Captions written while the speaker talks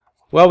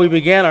Well, we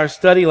began our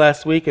study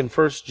last week in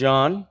 1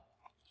 John,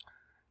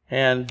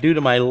 and due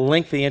to my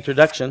lengthy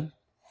introduction,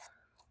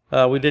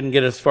 we didn't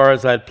get as far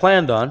as I'd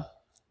planned on,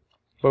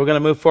 but we're going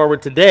to move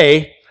forward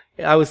today.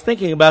 I was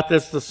thinking about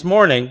this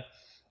morning,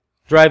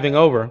 driving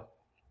over. Of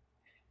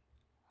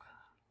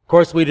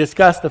course, we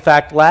discussed the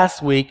fact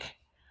last week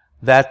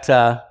that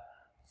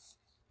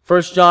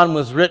 1 John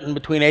was written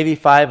between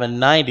 85 and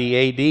 90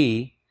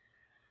 A.D.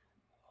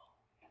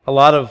 A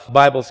lot of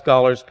Bible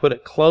scholars put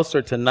it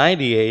closer to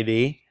 90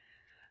 A.D.,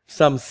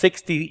 some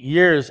 60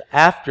 years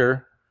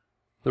after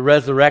the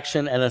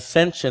resurrection and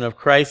ascension of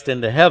Christ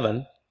into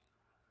heaven.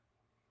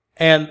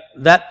 And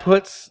that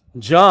puts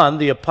John,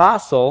 the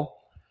apostle,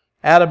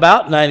 at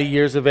about 90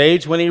 years of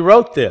age when he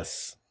wrote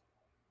this.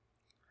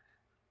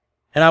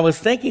 And I was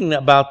thinking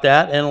about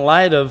that in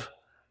light of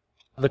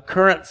the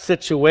current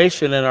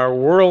situation in our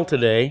world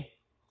today,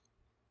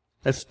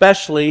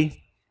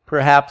 especially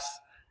perhaps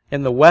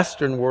in the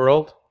Western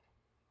world,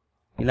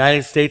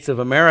 United States of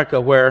America,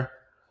 where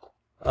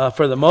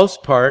for the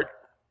most part,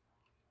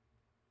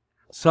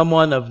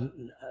 someone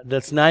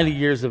that's 90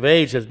 years of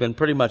age has been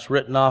pretty much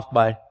written off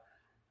by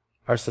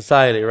our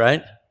society,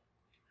 right?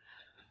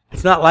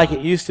 It's not like it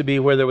used to be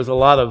where there was a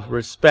lot of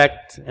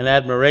respect and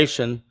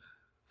admiration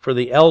for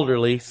the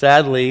elderly.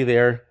 Sadly,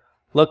 they're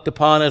looked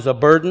upon as a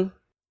burden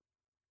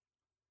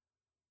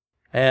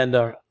and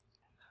are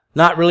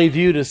not really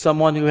viewed as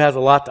someone who has a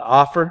lot to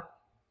offer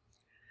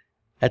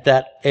at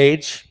that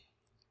age.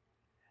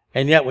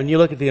 And yet, when you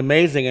look at the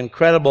amazing,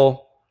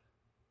 incredible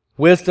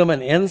wisdom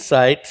and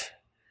insight,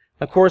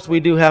 of course, we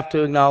do have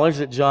to acknowledge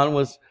that John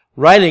was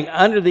writing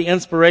under the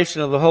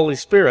inspiration of the Holy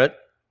Spirit.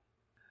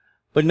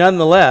 But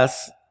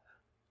nonetheless,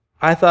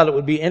 I thought it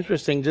would be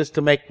interesting just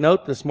to make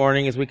note this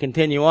morning as we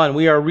continue on.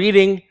 We are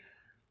reading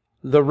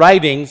the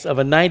writings of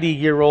a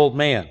 90-year-old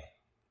man.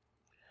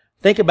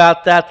 Think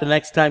about that the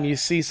next time you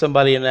see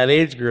somebody in that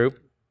age group.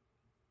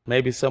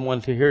 Maybe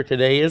someone to here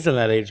today is in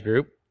that age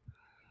group.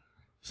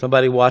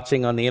 Somebody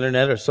watching on the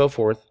internet or so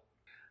forth.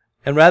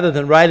 And rather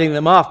than writing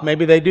them off,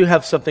 maybe they do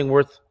have something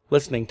worth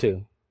listening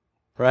to,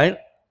 right?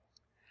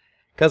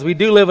 Because we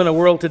do live in a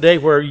world today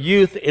where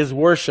youth is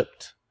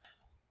worshipped.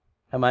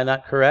 Am I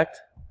not correct?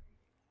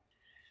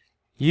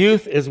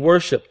 Youth is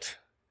worshipped.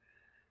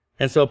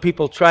 And so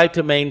people try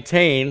to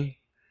maintain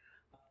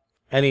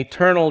an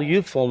eternal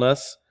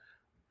youthfulness.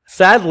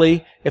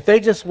 Sadly, if they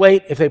just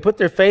wait, if they put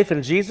their faith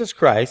in Jesus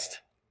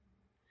Christ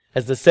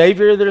as the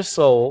Savior of their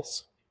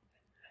souls,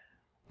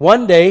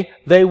 one day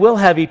they will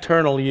have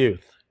eternal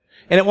youth.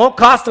 And it won't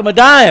cost them a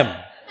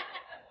dime.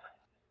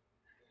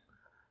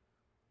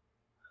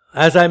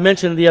 As I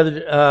mentioned the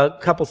other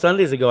couple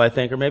Sundays ago, I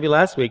think, or maybe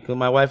last week,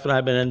 my wife and I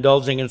have been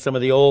indulging in some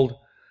of the old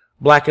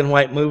black and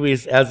white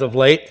movies as of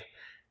late.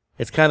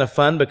 It's kind of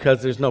fun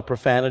because there's no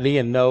profanity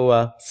and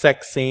no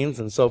sex scenes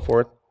and so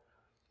forth.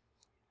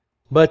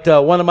 But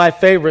one of my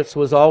favorites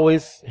was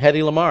always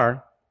Hedy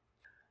Lamarr.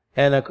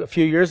 And a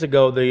few years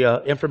ago,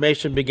 the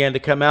information began to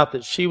come out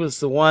that she was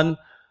the one,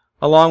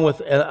 along with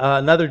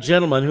another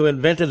gentleman, who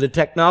invented the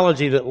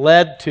technology that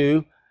led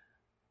to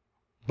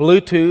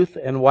Bluetooth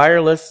and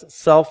wireless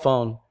cell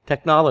phone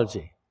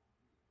technology.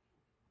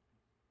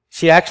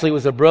 She actually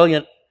was a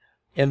brilliant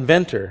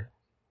inventor.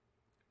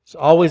 She's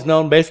always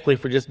known basically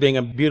for just being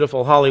a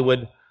beautiful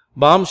Hollywood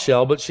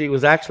bombshell, but she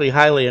was actually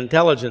highly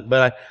intelligent.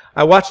 But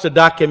I watched a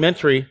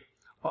documentary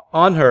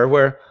on her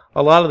where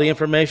a lot of the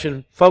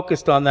information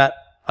focused on that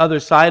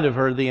other side of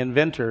her, the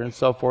inventor and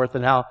so forth,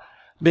 and how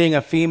being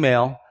a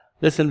female,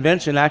 this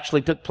invention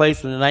actually took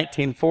place in the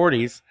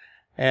 1940s,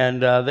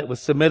 and that was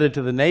submitted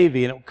to the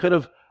Navy, and it could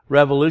have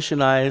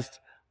revolutionized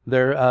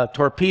their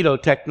torpedo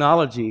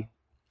technology,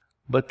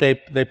 but they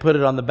put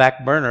it on the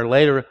back burner.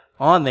 Later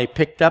on, they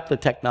picked up the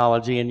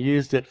technology and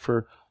used it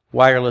for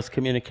wireless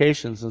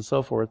communications and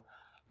so forth.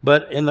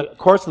 But in the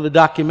course of the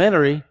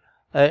documentary,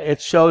 it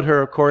showed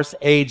her, of course,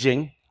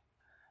 aging,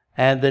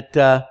 and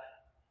that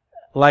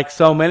like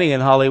so many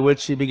in Hollywood,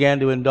 she began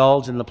to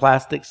indulge in the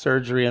plastic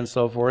surgery and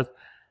so forth.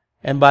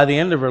 And by the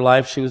end of her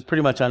life, she was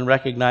pretty much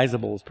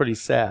unrecognizable. It was pretty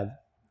sad.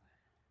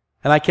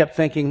 And I kept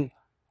thinking,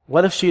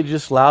 what if she had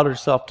just allowed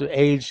herself to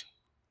age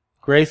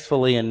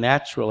gracefully and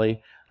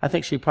naturally? I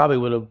think she probably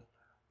would have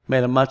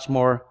made a much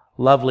more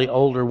lovely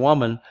older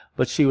woman,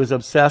 but she was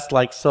obsessed,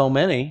 like so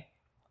many,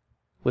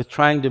 with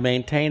trying to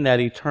maintain that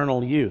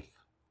eternal youth.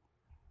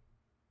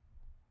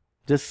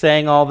 Just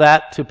saying all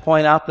that to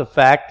point out the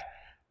fact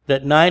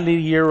that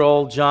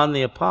 90-year-old John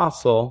the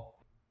Apostle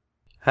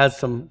has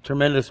some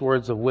tremendous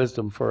words of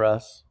wisdom for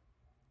us.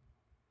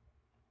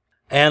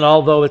 And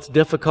although it's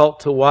difficult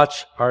to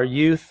watch our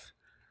youth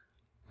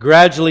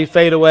gradually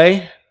fade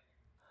away,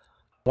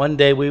 one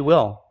day we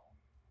will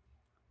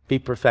be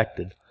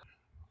perfected.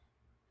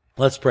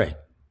 Let's pray.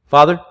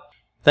 Father,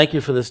 thank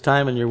you for this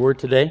time and your word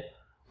today.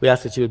 We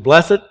ask that you would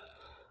bless it,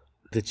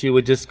 that you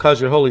would just cause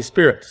your Holy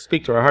Spirit to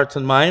speak to our hearts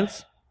and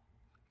minds.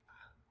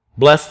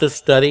 Bless this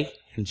study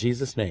in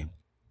Jesus' name.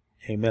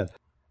 Amen.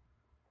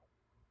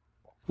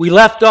 We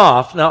left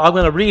off, now I'm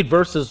going to read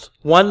verses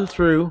 1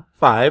 through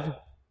 5.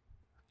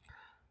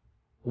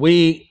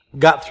 We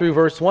got through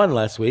verse 1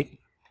 last week.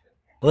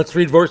 Let's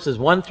read verses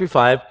 1 through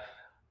 5.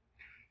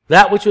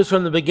 That which was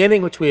from the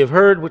beginning, which we have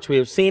heard, which we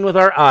have seen with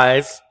our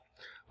eyes,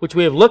 which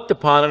we have looked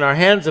upon and our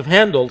hands have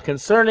handled,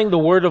 concerning the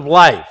word of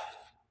life.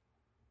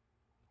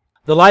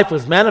 The life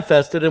was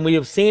manifested, and we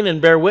have seen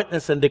and bear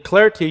witness and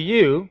declare to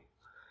you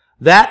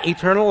that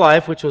eternal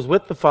life which was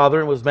with the Father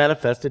and was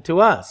manifested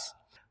to us.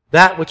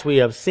 That which we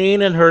have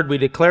seen and heard we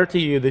declare to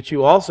you, that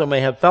you also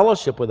may have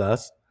fellowship with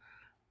us.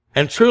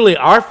 And truly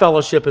our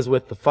fellowship is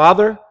with the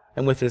Father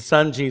and with His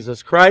Son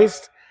Jesus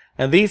Christ.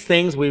 And these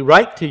things we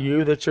write to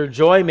you, that your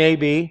joy may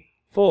be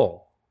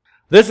full.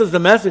 This is the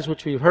message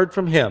which we've heard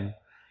from Him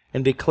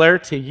and declare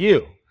to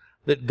you,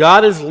 that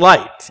God is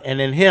light,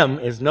 and in Him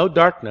is no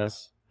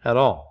darkness at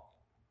all.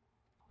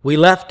 We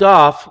left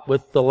off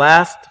with the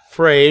last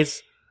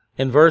phrase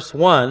in verse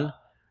 1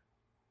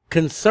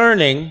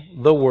 concerning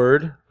the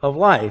word of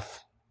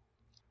life.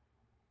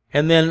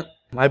 And then,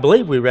 I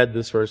believe we read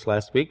this verse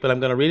last week, but I'm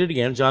going to read it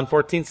again. John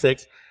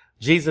 14:6.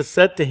 Jesus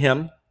said to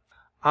him,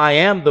 I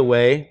am the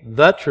way,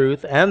 the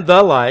truth, and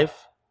the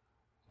life.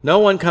 No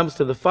one comes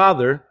to the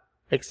Father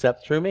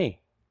except through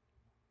me.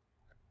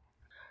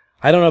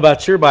 I don't know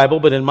about your Bible,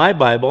 but in my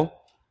Bible,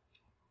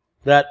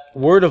 that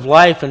word of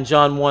life in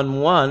John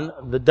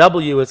 1:1, the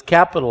W is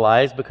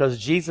capitalized because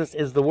Jesus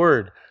is the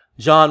Word.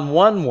 John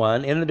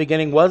 1:1, in the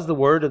beginning was the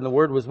Word, and the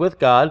Word was with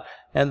God,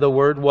 and the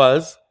Word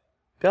was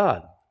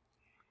God.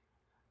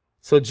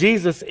 So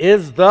Jesus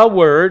is the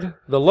Word,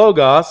 the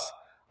Logos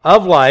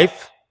of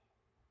life.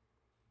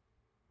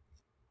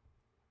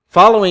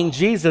 Following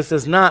Jesus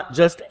is not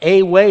just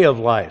a way of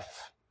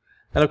life.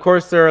 And of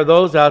course, there are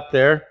those out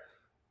there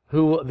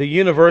the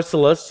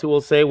universalists, who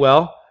will say,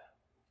 well,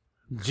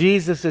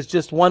 Jesus is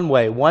just one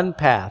way, one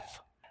path.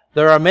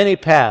 There are many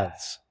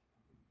paths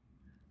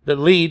that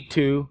lead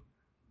to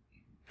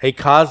a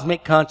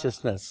cosmic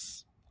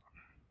consciousness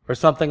or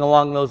something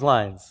along those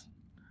lines.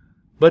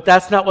 But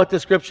that's not what the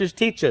Scriptures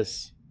teach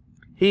us.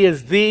 He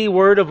is the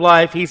Word of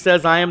life. He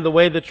says, I am the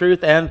way, the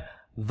truth, and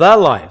the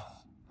life.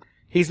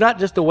 He's not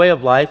just a way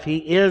of life. He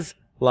is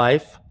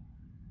life.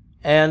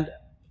 And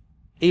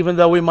even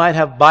though we might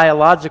have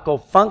biological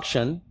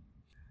function,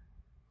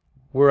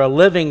 we're a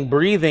living,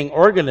 breathing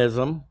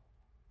organism,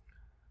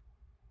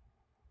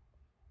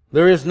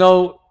 there is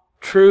no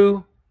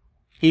true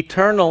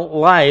eternal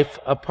life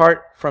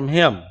apart from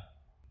Him.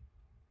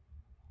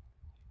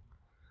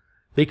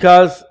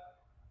 Because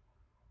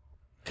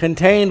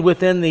contained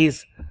within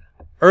these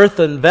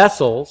earthen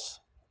vessels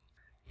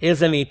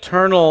is an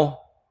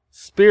eternal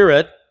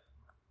spirit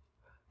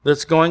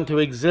that's going to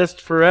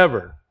exist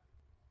forever.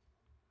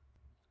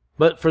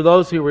 But for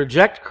those who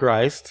reject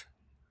Christ,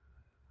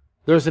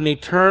 there's an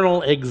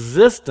eternal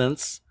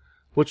existence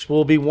which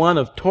will be one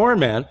of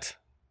torment,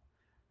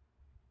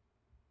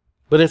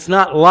 but it's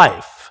not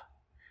life.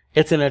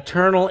 It's an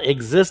eternal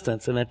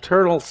existence, an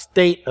eternal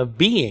state of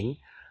being,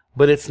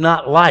 but it's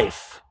not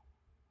life.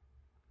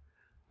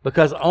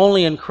 Because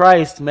only in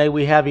Christ may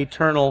we have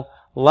eternal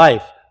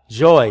life,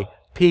 joy,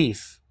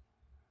 peace,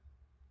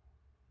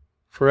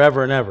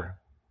 forever and ever.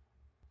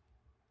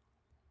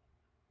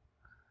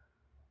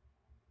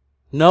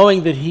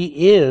 Knowing that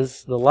He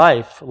is the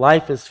life,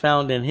 life is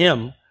found in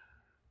Him,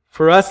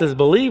 for us as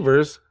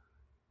believers,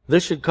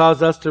 this should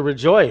cause us to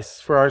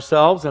rejoice for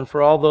ourselves and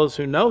for all those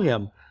who know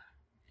Him,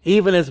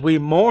 even as we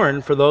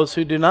mourn for those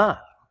who do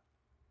not.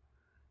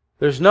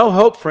 There's no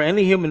hope for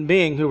any human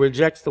being who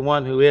rejects the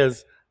one who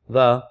is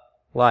the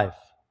life.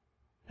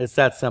 It's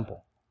that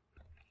simple.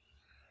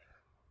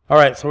 All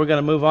right, so we're going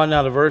to move on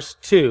now to verse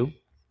 2.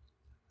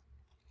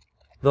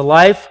 The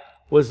life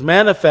was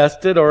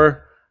manifested,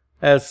 or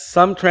as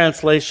some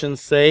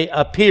translations say,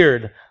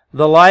 appeared.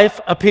 The life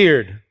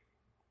appeared.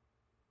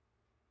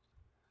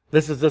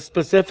 This is a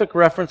specific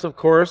reference, of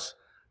course,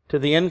 to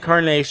the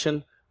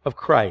incarnation of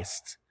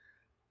Christ.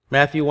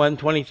 Matthew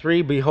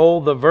 1:23,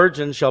 Behold, the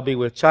virgin shall be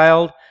with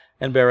child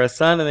and bear a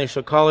son, and they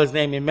shall call his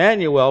name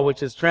Emmanuel,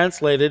 which is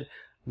translated,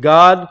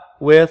 God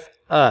with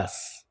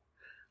us.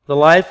 The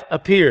life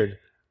appeared.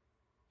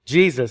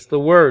 Jesus, the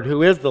Word,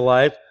 who is the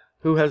life,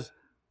 who has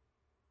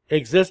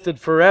existed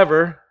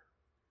forever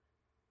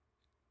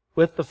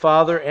with the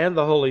Father and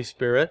the Holy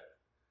Spirit,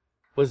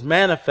 was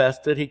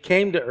manifested. He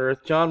came to earth.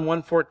 John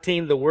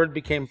 1:14, the Word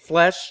became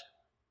flesh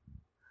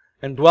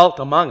and dwelt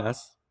among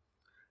us.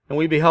 And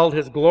we beheld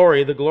His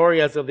glory, the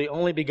glory as of the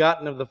only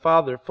begotten of the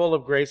Father, full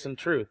of grace and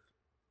truth.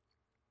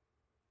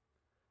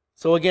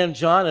 So again,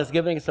 John is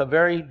giving us a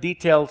very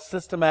detailed,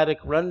 systematic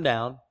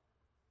rundown.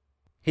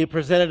 He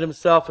presented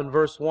himself in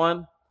verse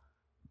 1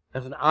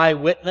 as an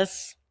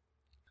eyewitness.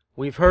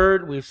 We've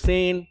heard, we've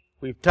seen,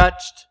 we've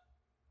touched.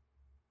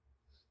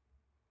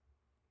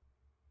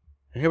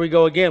 And here we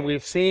go again.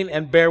 We've seen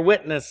and bear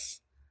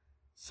witness.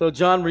 So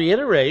John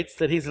reiterates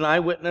that he's an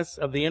eyewitness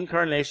of the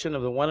incarnation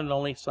of the one and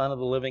only Son of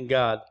the living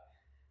God.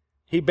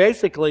 He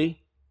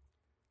basically,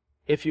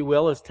 if you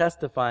will, is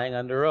testifying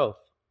under oath.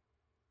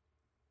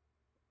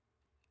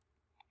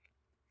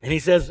 And he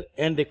says,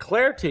 and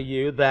declare to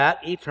you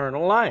that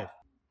eternal life.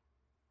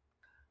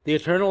 The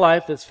eternal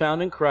life that's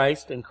found in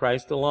Christ and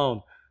Christ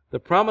alone. The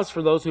promise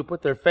for those who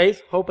put their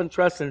faith, hope, and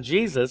trust in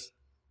Jesus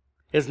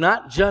is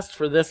not just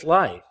for this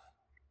life.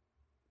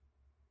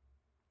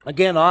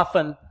 Again,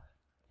 often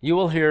you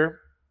will hear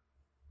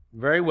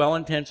very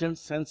well-intentioned,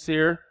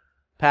 sincere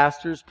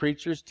pastors,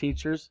 preachers,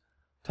 teachers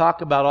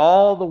talk about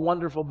all the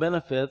wonderful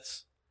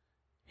benefits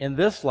in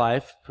this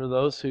life for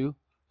those who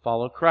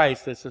follow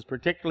Christ. This is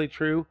particularly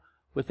true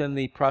within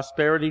the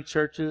prosperity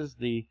churches,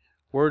 the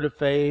Word of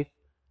Faith,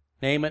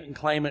 name it and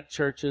claim it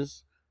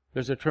churches.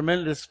 There's a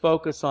tremendous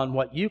focus on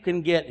what you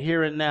can get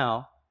here and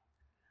now.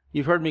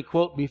 You've heard me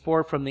quote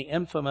before from the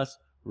infamous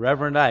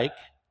Reverend Ike.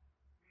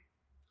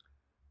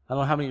 I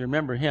don't know how many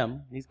remember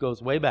him. He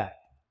goes way back.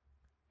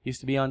 Used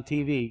to be on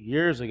TV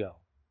years ago.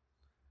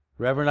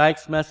 Reverend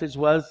Ike's message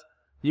was,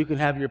 you can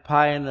have your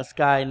pie in the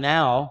sky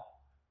now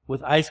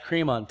with ice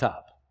cream on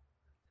top.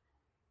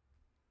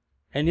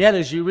 And yet,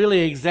 as you really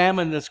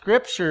examine the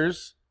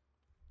Scriptures,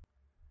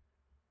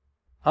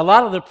 a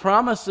lot of the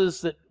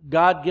promises that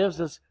God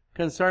gives us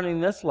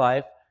concerning this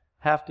life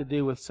have to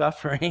do with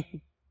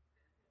suffering.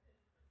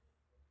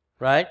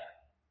 Right?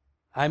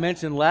 I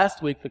mentioned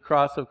last week the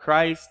cross of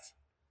Christ,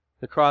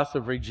 the cross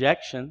of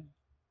rejection.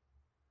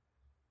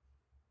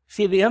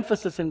 See, the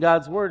emphasis in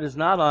God's Word is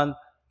not on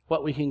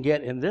what we can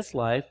get in this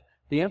life.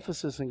 The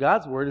emphasis in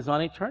God's Word is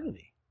on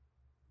eternity.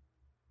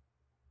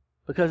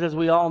 Because as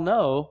we all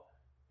know,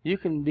 you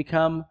can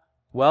become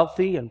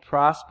wealthy and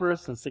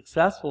prosperous and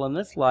successful in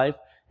this life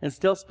and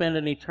still spend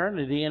an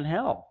eternity in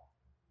hell.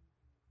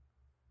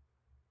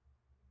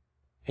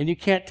 And you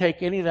can't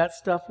take any of that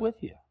stuff with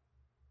you.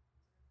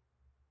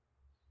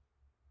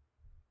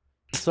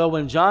 So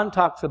when John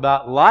talks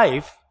about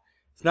life,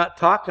 he's not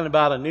talking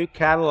about a new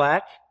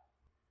Cadillac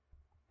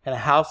and a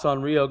house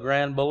on Rio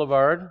Grande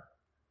Boulevard.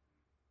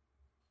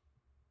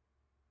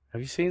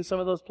 Have you seen some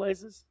of those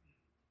places?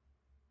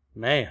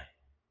 Man.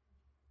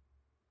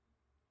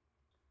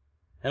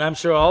 And I'm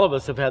sure all of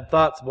us have had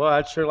thoughts, boy,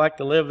 I'd sure like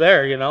to live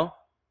there, you know.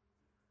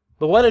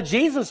 But what did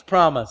Jesus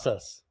promise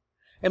us?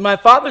 In my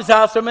Father's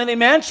house are many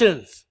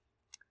mansions.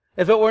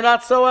 If it were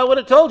not so, I would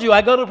have told you,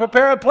 I go to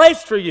prepare a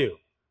place for you.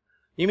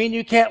 You mean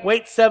you can't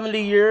wait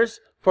 70 years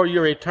for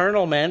your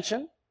eternal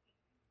mansion?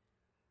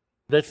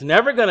 That's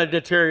never going to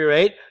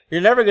deteriorate.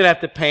 You're never going to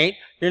have to paint.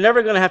 You're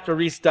never going to have to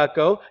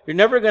re-stucco. You're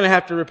never going to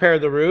have to repair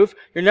the roof.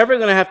 You're never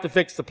going to have to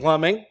fix the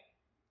plumbing.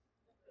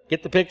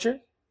 Get the picture?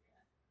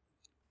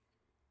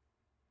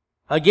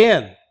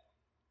 Again,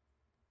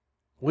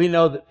 we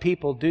know that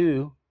people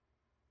do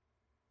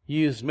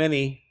use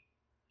many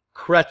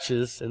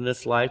crutches in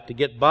this life to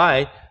get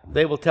by.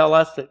 They will tell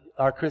us that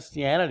our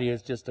Christianity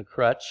is just a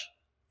crutch.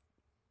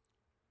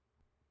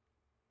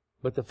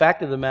 But the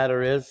fact of the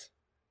matter is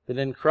that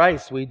in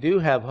Christ we do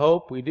have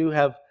hope, we do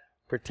have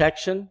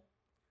protection.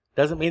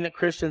 Doesn't mean that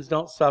Christians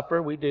don't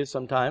suffer. We do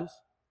sometimes.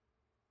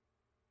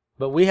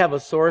 But we have a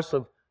source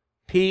of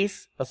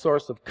peace, a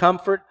source of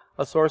comfort,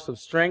 a source of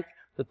strength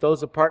that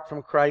those apart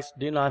from Christ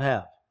do not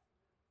have.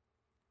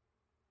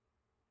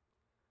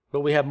 But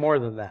we have more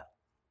than that.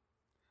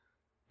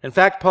 In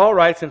fact, Paul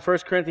writes in 1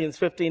 Corinthians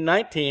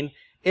 15:19,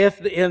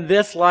 if in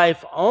this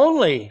life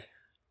only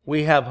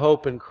we have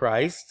hope in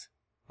Christ,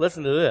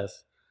 listen to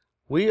this,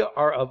 we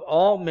are of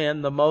all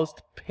men the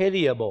most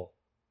pitiable.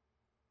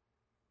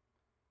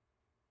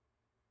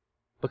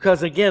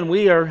 Because again,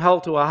 we are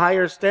held to a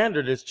higher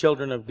standard as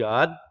children of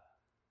God.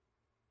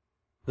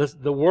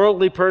 The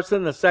worldly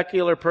person, the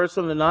secular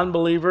person, the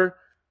non-believer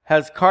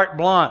has carte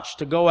blanche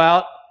to go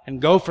out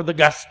and go for the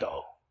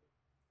gusto.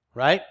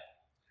 Right?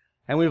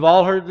 And we've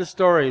all heard the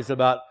stories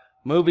about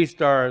movie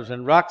stars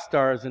and rock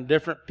stars and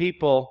different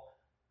people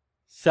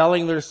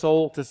selling their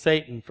soul to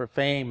Satan for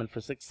fame and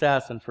for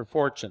success and for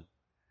fortune.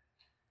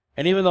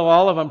 And even though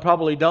all of them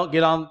probably don't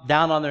get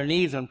down on their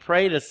knees and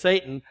pray to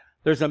Satan,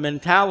 there's a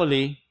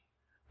mentality,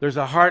 there's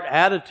a heart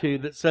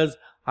attitude that says,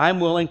 I'm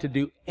willing to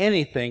do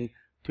anything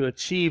to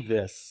achieve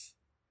this.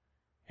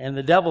 And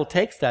the devil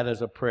takes that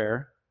as a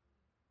prayer,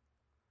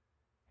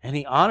 and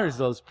he honors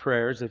those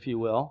prayers, if you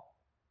will.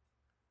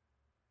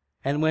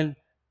 And when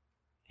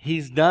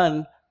he's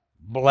done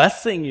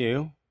blessing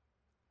you,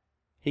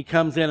 he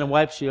comes in and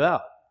wipes you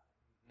out.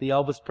 The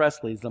Elvis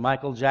Presleys, the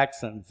Michael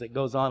Jacksons, it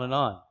goes on and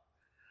on.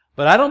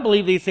 But I don't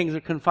believe these things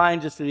are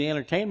confined just to the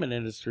entertainment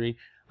industry.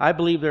 I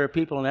believe there are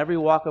people in every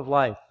walk of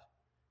life,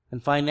 in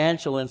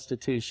financial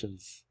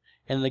institutions,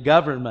 in the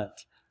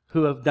government,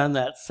 who have done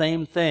that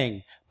same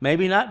thing.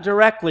 Maybe not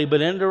directly,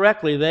 but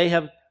indirectly, they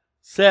have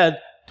said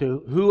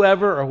to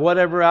whoever or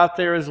whatever out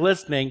there is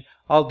listening,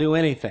 I'll do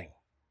anything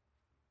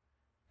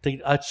to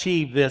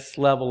achieve this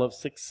level of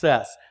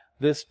success,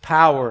 this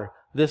power,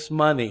 this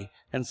money,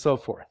 and so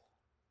forth.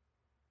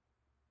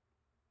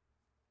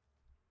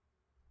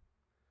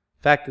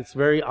 In fact, it's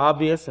very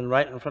obvious and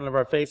right in front of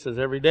our faces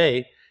every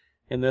day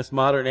in this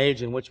modern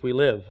age in which we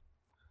live.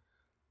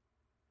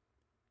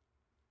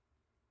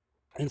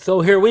 And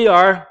so here we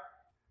are,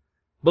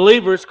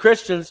 believers,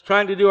 Christians,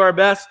 trying to do our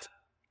best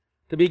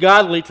to be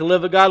godly, to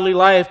live a godly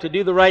life, to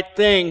do the right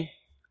thing,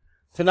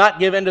 to not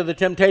give in to the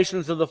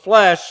temptations of the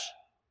flesh.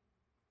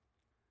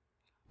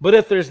 But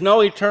if there's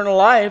no eternal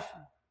life,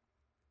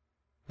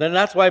 then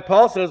that's why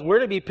Paul says we're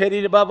to be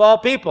pitied above all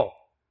people.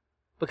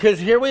 Because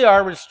here we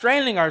are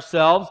restraining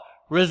ourselves,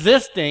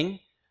 resisting,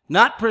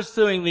 not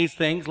pursuing these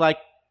things like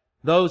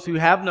those who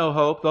have no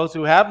hope, those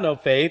who have no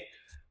faith.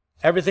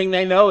 Everything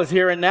they know is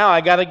here and now.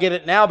 I got to get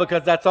it now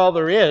because that's all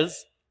there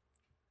is.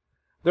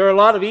 There are a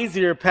lot of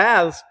easier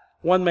paths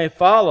one may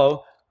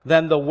follow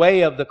than the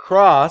way of the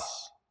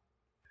cross.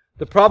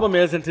 The problem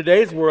is in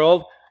today's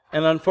world,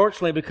 and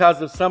unfortunately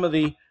because of some of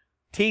the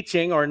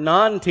teaching or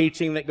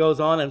non-teaching that goes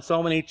on in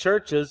so many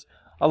churches,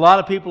 a lot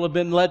of people have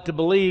been led to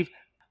believe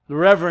the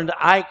Reverend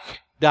Ike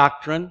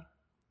doctrine.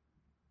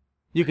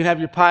 You can have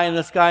your pie in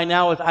the sky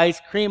now with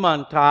ice cream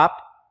on top.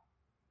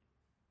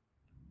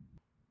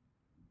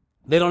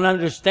 They don't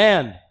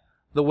understand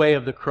the way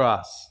of the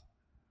cross.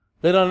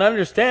 They don't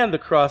understand the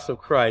cross of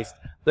Christ.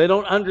 They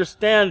don't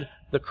understand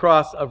the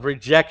cross of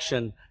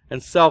rejection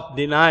and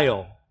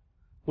self-denial,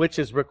 which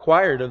is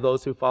required of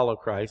those who follow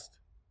Christ.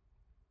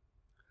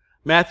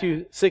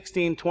 Matthew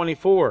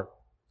 16:24.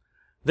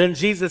 Then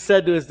Jesus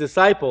said to his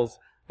disciples,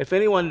 if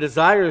anyone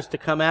desires to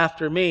come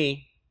after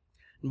me,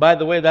 and by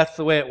the way, that's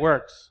the way it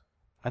works.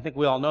 I think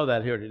we all know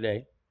that here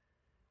today.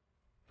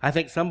 I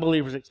think some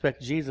believers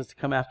expect Jesus to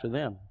come after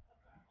them.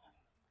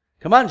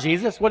 Come on,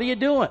 Jesus, what are you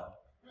doing?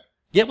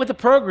 Get with the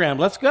program.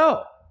 Let's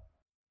go.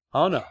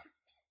 Oh, no.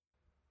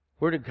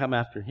 We're to come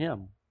after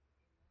him.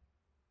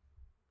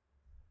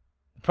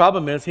 The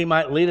problem is he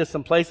might lead us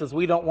some places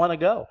we don't want to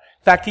go.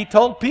 In fact, he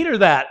told Peter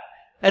that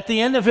at the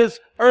end of his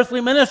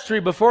earthly ministry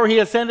before he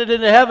ascended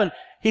into heaven.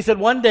 He said,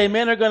 one day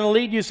men are going to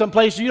lead you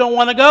someplace you don't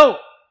want to go.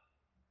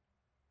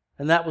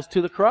 And that was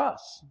to the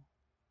cross.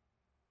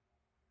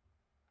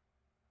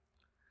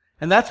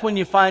 And that's when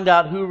you find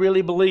out who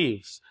really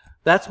believes.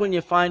 That's when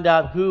you find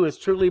out who is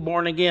truly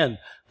born again.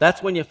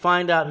 That's when you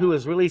find out who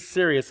is really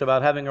serious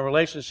about having a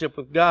relationship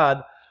with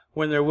God,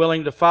 when they're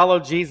willing to follow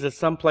Jesus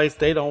someplace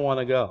they don't want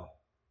to go.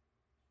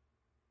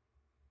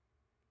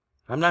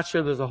 I'm not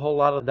sure there's a whole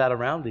lot of that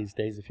around these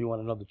days, if you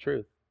want to know the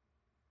truth.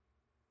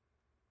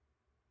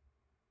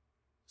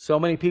 So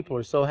many people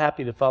are so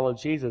happy to follow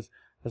Jesus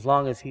as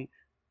long as he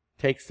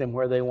takes them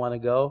where they want to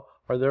go,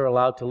 or they're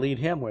allowed to lead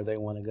him where they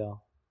want to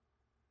go.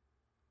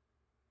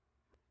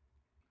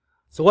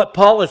 So what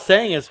Paul is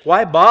saying is,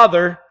 why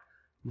bother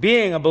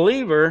being a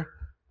believer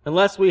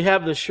unless we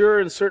have the sure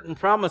and certain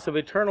promise of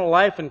eternal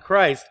life in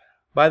Christ?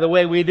 By the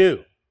way, we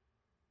do.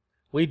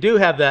 We do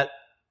have that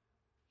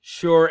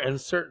sure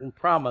and certain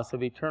promise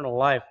of eternal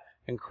life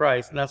in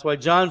Christ. And that's why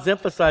John's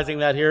emphasizing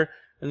that here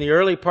in the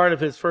early part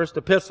of his first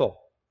epistle.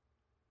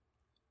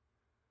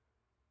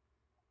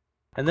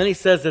 And then he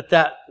says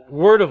that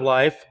word of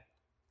life,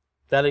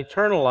 that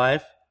eternal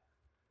life,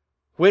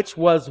 which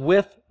was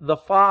with the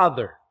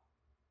Father.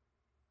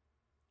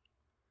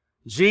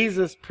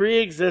 Jesus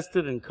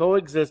pre-existed and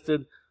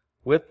coexisted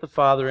with the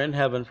Father in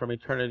heaven from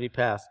eternity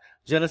past.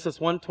 Genesis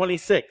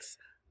 1:26.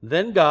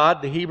 Then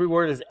God, the Hebrew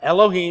word is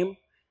Elohim.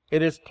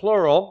 It is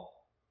plural.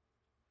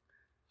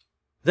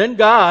 Then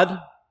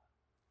God,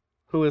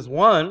 who is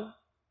one,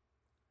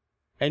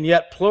 and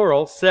yet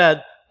plural,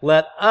 said,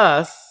 let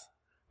us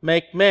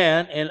make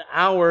man in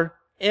our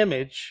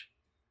image.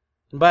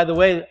 And by the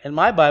way, in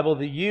my Bible,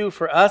 the U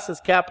for us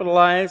is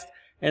capitalized,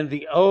 and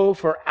the O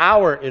for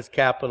our is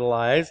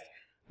capitalized,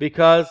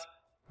 because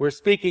we're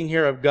speaking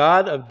here of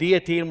God, of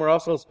deity, and we're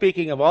also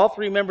speaking of all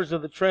three members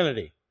of the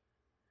Trinity: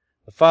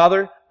 the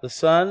Father, the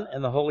Son,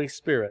 and the Holy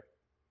Spirit.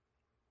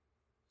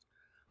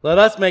 Let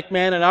us make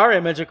man in our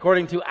image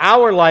according to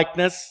our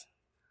likeness.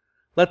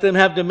 Let them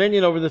have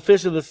dominion over the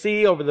fish of the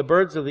sea, over the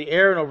birds of the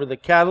air, and over the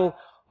cattle,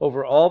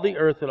 over all the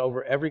earth, and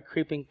over every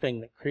creeping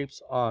thing that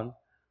creeps on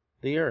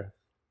the earth.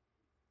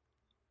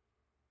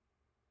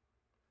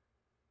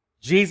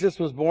 Jesus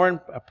was born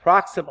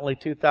approximately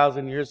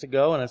 2,000 years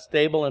ago in a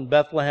stable in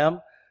Bethlehem,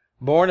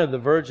 born of the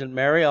Virgin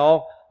Mary,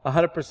 all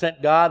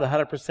 100% God,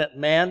 100%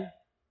 man,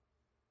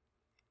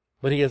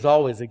 but he has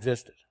always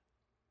existed.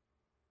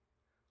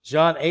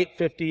 John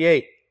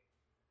 8:58,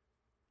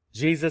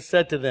 Jesus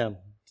said to them,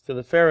 to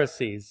the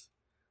Pharisees,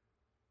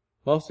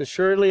 most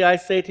assuredly I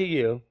say to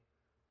you,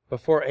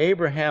 before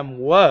Abraham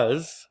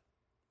was,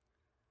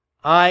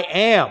 I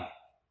am.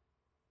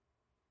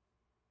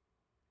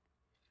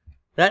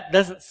 That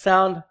doesn't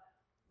sound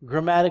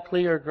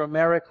grammatically or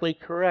grammatically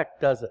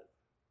correct, does it?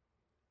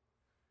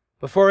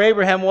 Before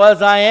Abraham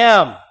was, I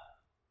am.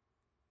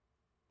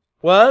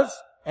 Was,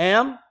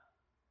 am.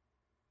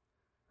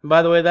 And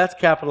by the way, that's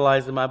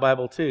capitalized in my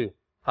Bible too.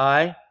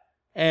 I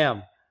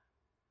am.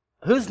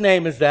 Whose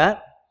name is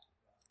that?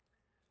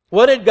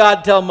 What did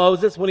God tell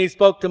Moses when he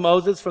spoke to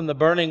Moses from the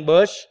burning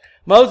bush?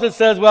 Moses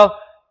says, well,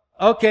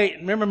 okay,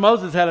 remember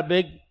Moses had a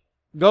big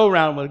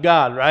go-round with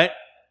God, right?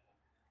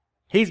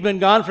 He's been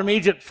gone from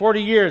Egypt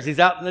 40 years. He's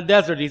out in the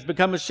desert. He's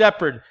become a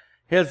shepherd.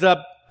 His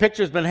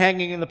picture's been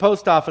hanging in the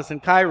post office in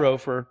Cairo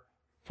for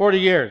 40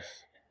 years.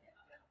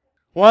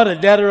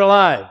 Wanted, dead or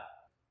alive.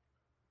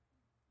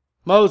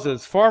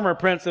 Moses, former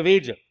prince of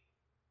Egypt,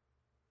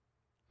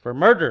 for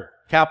murder,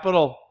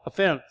 capital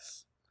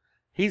offense.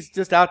 He's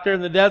just out there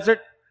in the desert,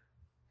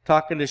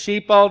 talking to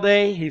sheep all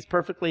day. He's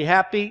perfectly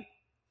happy.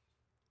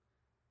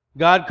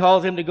 God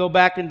calls him to go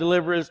back and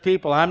deliver his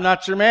people. I'm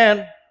not your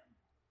man.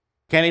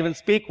 Can't even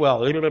speak well.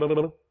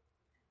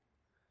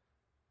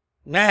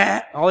 Nah,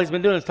 all he's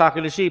been doing is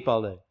talking to sheep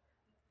all day.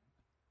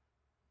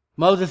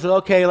 Moses said,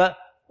 okay,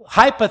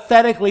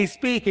 hypothetically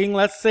speaking,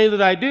 let's say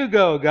that I do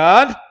go,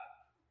 God.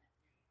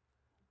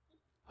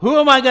 Who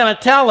am I going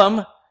to tell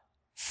him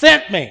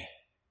sent me?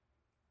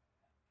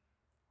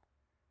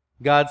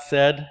 God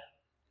said,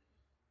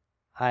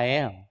 I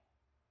am.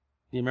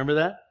 Do you remember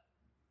that?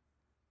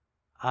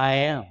 I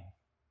am.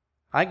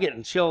 I'm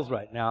getting chills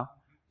right now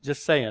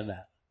just saying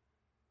that.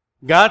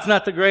 God's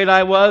not the great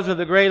I was or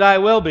the great I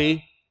will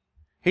be.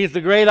 He's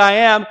the great I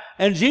am.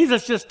 And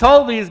Jesus just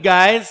told these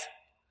guys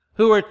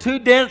who were too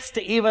dense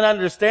to even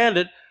understand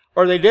it,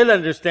 or they did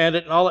understand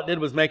it, and all it did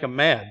was make them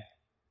mad.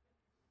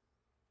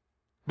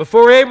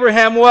 Before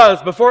Abraham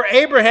was, before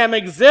Abraham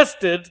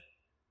existed,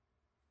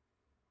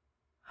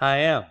 I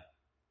am.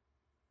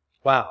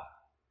 Wow.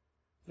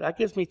 That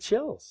gives me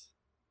chills.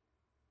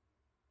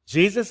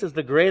 Jesus is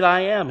the great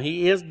I am.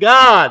 He is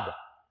God.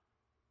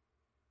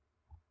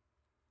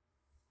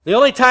 The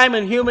only time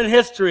in human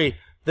history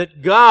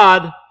that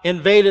God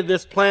invaded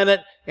this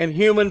planet in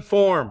human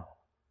form.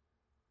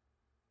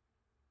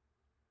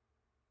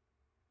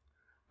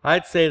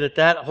 I'd say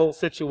that whole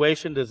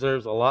situation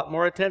deserves a lot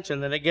more attention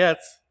than it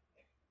gets.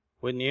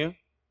 Wouldn't you?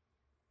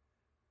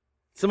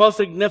 It's the most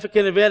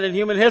significant event in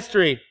human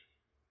history.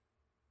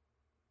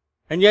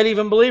 And yet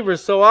even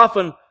believers, so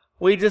often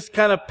we just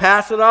kind of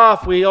pass it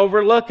off. We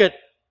overlook it.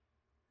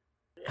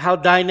 How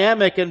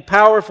dynamic and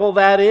powerful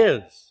that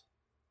is.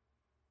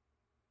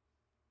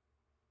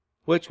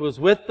 Which was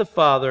with the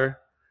Father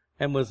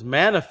and was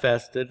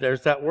manifested,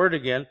 there's that word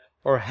again,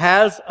 or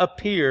has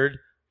appeared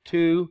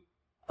to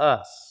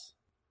us.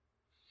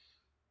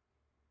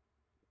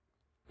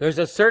 There's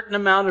a certain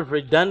amount of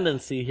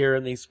redundancy here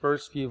in these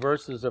first few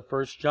verses of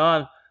 1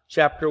 John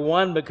chapter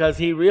 1 because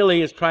he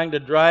really is trying to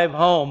drive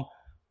home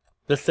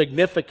the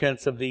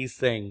significance of these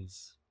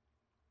things.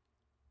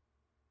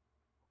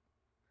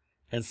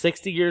 And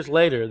 60 years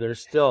later, they're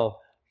still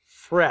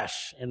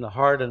fresh in the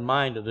heart and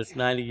mind of this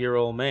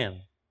 90-year-old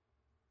man.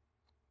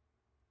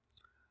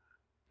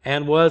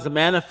 And was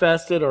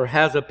manifested or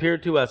has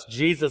appeared to us.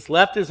 Jesus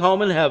left his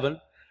home in heaven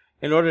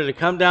in order to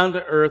come down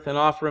to earth and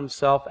offer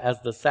himself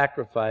as the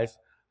sacrifice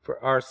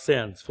for our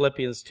sins.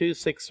 Philippians 2,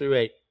 6 through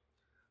 8.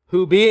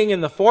 Who being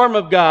in the form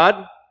of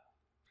God,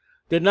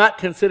 did not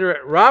consider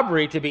it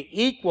robbery to be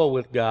equal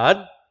with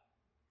God,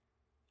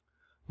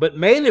 but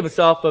made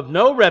himself of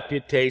no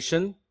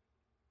reputation,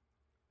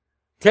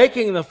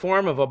 taking the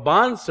form of a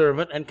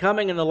bondservant and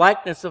coming in the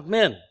likeness of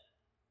men.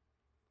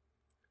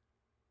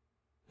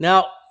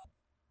 Now,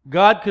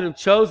 God could have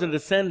chosen to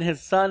send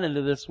his Son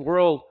into this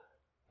world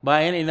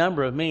by any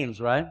number of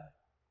means, right?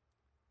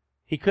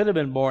 He could have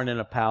been born in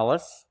a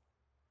palace.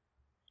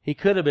 He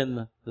could have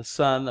been the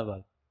son of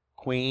a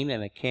queen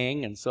and a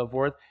king and so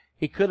forth.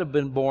 He could have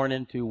been born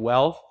into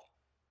wealth.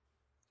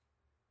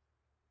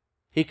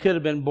 He could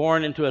have been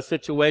born into a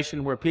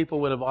situation where people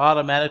would have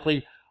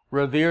automatically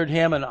revered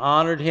him and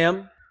honored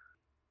him.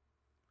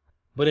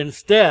 But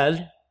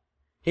instead,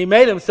 he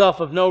made himself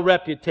of no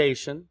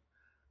reputation,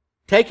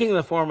 taking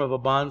the form of a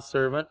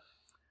bondservant.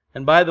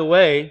 And by the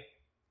way,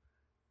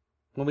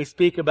 when we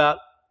speak about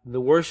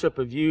the worship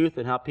of youth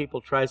and how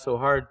people try so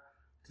hard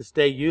to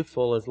stay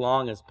youthful as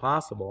long as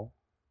possible,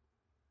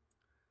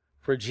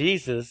 for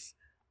Jesus,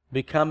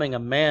 becoming a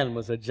man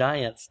was a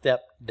giant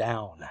step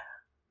down.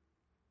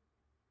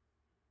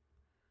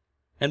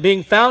 And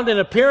being found in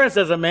appearance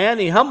as a man,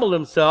 he humbled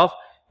himself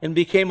and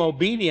became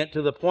obedient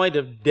to the point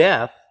of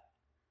death,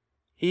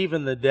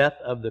 even the death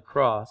of the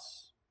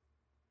cross.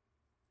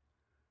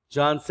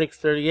 John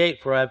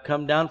 6:38, for I have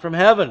come down from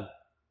heaven,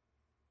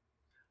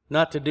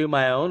 not to do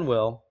my own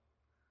will,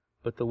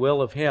 but the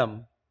will of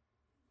him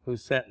who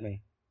sent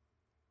me.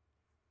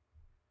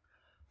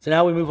 So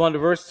now we move on to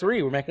verse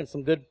 3. We're making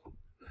some good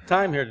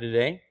time here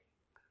today.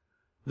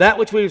 That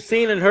which we've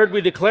seen and heard we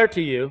declare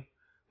to you,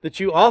 that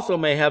you also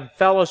may have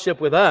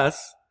fellowship with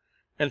us.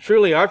 And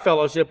truly our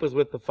fellowship is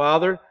with the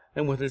Father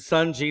and with his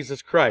Son,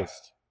 Jesus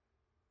Christ.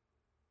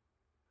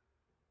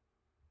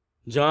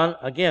 John,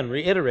 again,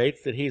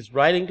 reiterates that he's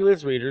writing to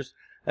his readers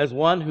as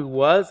one who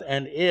was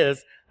and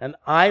is an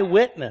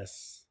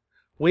eyewitness.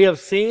 We have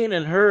seen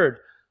and heard.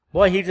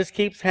 Boy, he just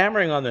keeps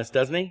hammering on this,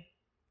 doesn't he?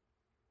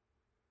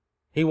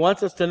 He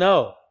wants us to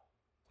know.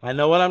 I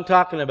know what I'm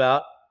talking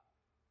about.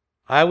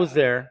 I was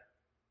there.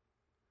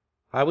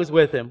 I was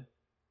with him.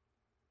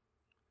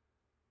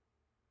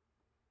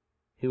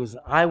 He was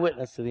an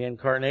eyewitness to the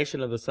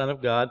incarnation of the Son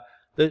of God.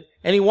 And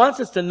he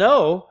wants us to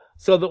know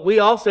so that we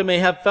also may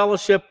have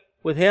fellowship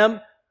with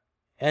him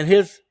and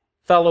his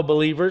fellow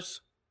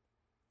believers.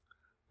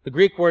 The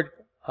Greek word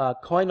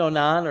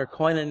koinonon or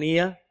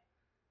koinonia.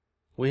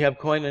 We have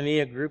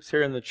koinonia groups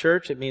here in the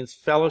church. It means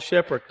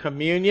fellowship or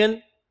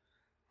communion,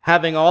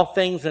 having all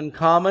things in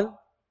common.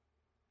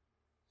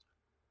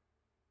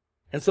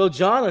 And so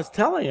John is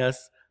telling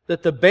us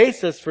that the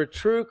basis for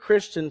true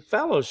Christian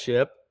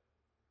fellowship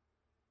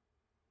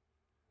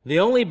The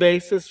only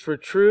basis for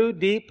true,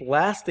 deep,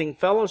 lasting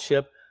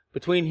fellowship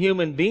between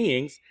human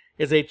beings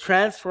is a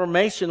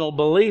transformational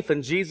belief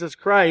in Jesus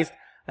Christ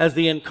as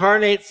the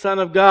incarnate Son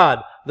of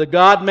God, the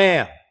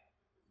God-man.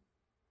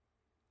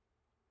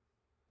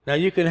 Now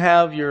you can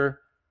have your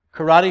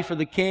karate for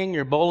the king,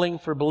 your bowling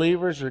for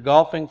believers, your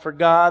golfing for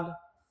God,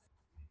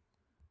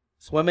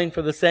 swimming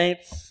for the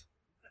saints,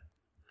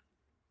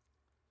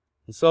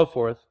 and so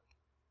forth.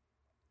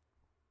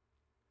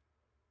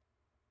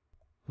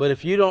 But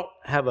if you don't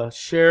have a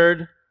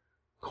shared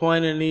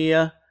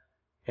koinonia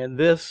and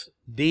this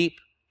deep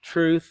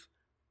truth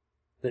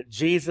that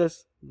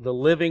Jesus, the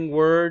living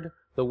Word,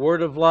 the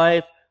Word of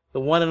life,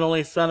 the one and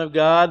only Son of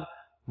God,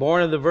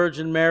 born of the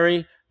Virgin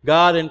Mary,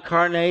 God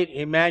incarnate,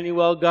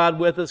 Emmanuel, God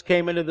with us,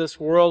 came into this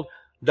world,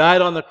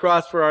 died on the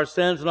cross for our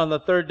sins, and on the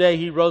third day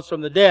He rose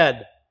from the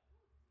dead.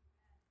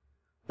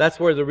 That's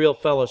where the real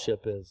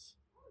fellowship is.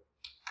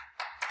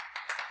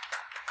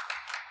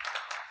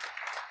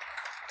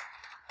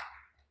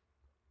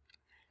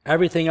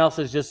 Everything else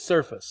is just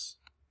surface.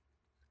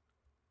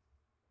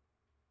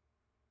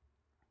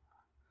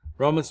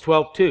 Romans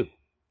 12:2.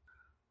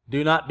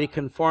 Do not be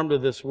conformed to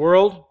this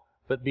world,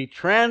 but be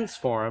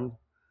transformed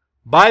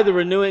by the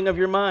renewing of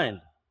your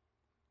mind,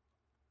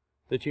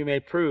 that you may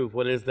prove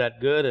what is that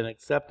good and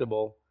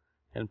acceptable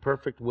and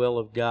perfect will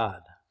of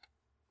God.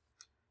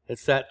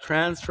 It's that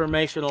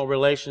transformational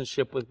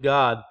relationship with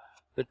God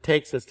that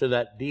takes us to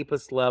that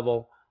deepest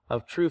level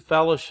of true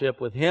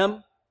fellowship with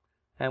Him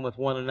and with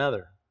one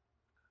another.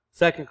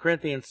 2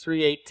 Corinthians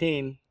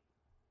 3:18,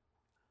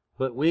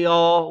 but we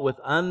all with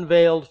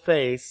unveiled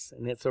face,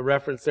 and it's a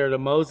reference there to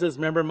Moses.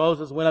 Remember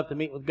Moses went up to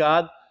meet with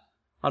God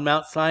on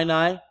Mount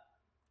Sinai?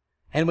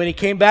 And when he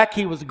came back,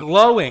 he was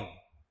glowing.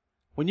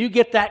 When you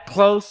get that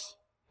close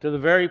to the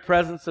very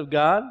presence of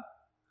God,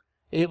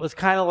 it was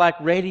kind of like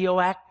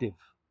radioactive.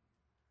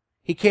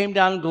 He came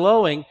down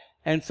glowing,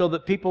 and so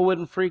that people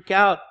wouldn't freak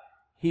out,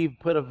 he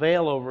put a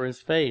veil over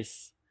his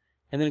face.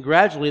 And then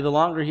gradually, the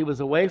longer he was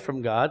away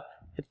from God,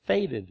 it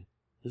faded.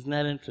 Isn't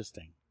that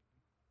interesting?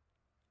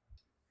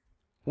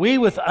 We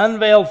with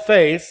unveiled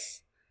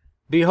face,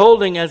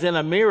 beholding as in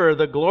a mirror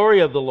the glory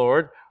of the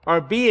Lord, are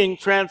being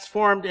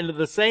transformed into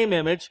the same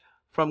image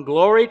from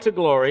glory to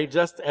glory,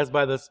 just as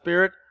by the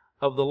Spirit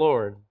of the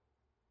Lord.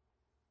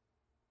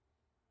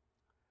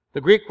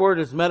 The Greek word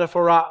is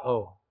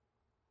metaphorao.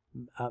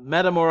 I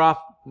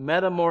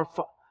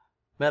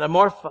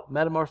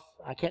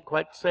can't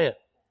quite say it.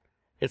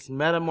 It's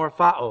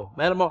metamorphao.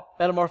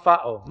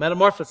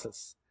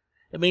 Metamorphosis.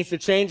 It means to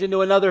change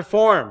into another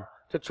form,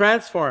 to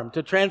transform,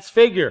 to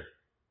transfigure.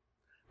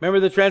 Remember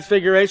the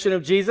transfiguration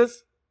of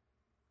Jesus?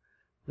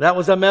 That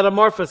was a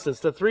metamorphosis.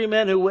 The three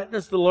men who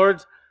witnessed the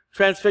Lord's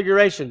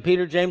transfiguration,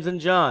 Peter, James,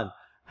 and John,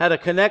 had a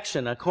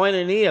connection, a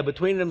koinonia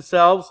between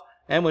themselves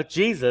and with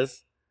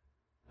Jesus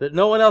that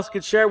no one else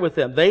could share with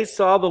them. They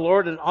saw the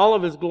Lord in all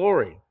of His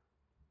glory.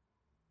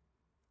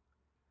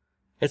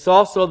 It's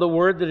also the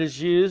word that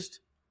is used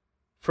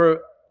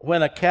for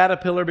when a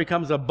caterpillar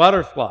becomes a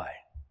butterfly.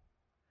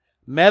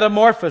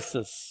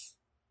 Metamorphosis.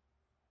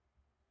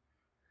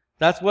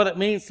 That's what it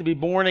means to be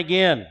born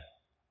again.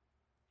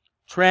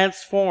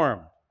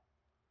 Transformed.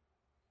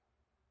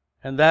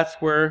 And that's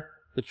where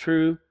the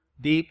true,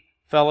 deep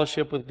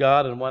fellowship with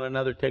God and one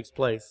another takes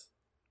place.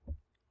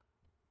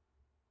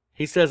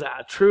 He says,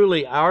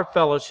 truly our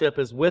fellowship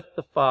is with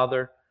the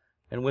Father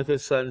and with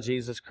His Son,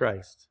 Jesus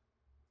Christ.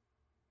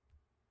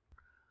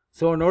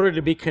 So in order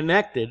to be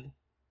connected,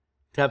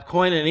 to have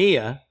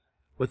koinonia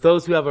with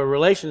those who have a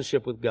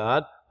relationship with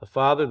God, the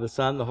Father, the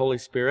Son, the Holy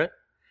Spirit,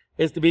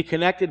 is to be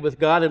connected with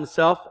God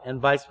Himself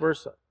and vice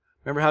versa.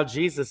 Remember how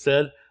Jesus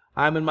said,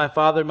 I'm in my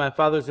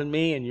Father's in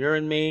me, and you're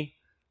in me.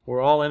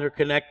 We're all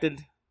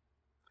interconnected.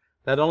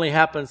 That only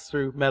happens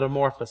through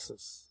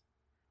metamorphosis.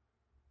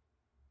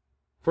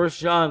 1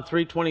 John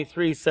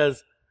 3:23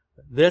 says,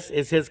 this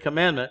is His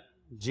commandment,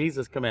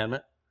 Jesus'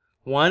 commandment.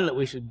 One, that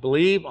we should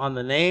believe on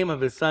the name of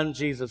His Son,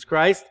 Jesus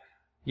Christ,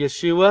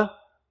 Yeshua.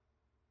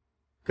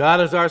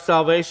 God is our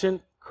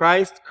salvation.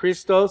 Christ,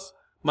 Christos,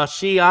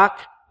 Mashiach,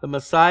 the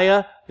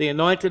Messiah, the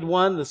Anointed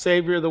One, the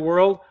Savior of the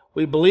world.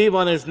 We believe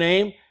on His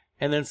name.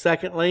 And then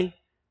secondly,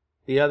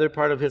 the other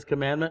part of His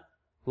commandment,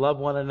 love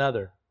one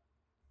another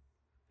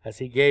as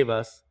He gave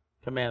us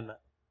commandment.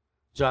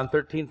 John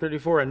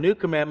 13:34, a new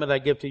commandment I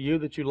give to you,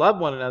 that you love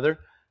one another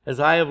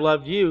as I have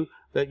loved you,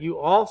 that you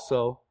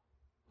also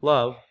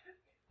love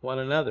one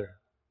another.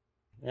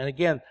 And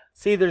again,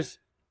 see, there's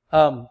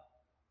two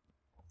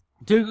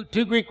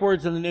Greek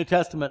words in the New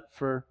Testament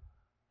for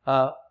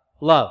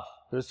love.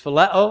 There's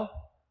phileo,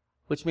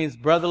 which means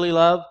brotherly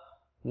love,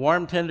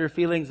 warm, tender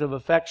feelings of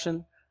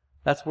affection.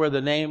 That's where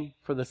the name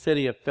for the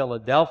city of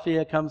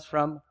Philadelphia comes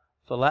from.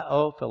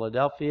 Phileo,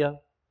 Philadelphia.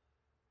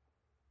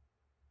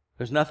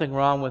 There's nothing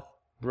wrong with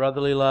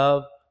brotherly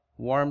love,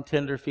 warm,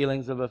 tender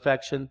feelings of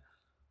affection.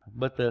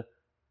 But the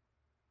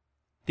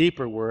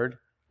deeper word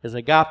is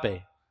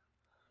agape,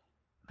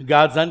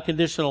 God's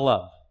unconditional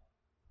love.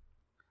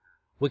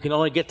 We can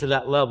only get to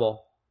that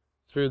level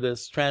through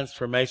this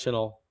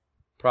transformational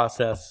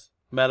process,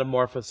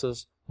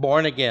 metamorphosis,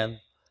 born again.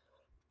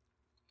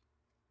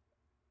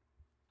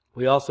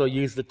 We also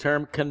use the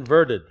term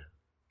converted.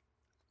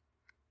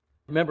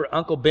 Remember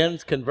Uncle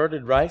Ben's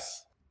converted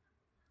rice?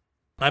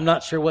 I'm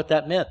not sure what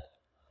that meant.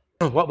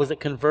 What was it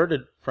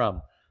converted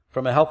from?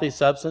 From a healthy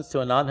substance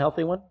to a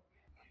non-healthy one?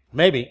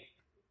 Maybe.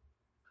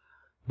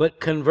 But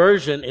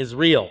conversion is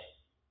real.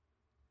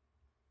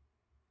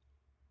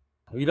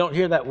 You don't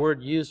hear that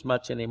word used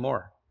much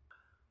anymore.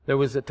 There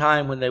was a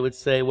time when they would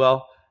say,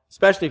 well,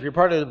 especially if you're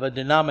part of a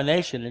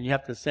denomination and you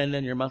have to send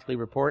in your monthly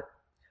report,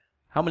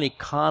 how many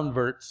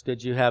converts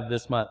did you have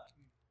this month?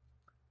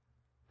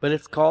 But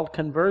it's called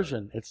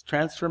conversion. It's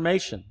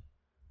transformation.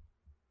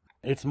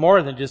 It's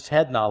more than just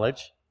head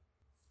knowledge.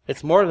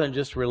 It's more than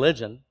just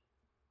religion.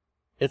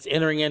 It's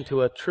entering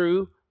into a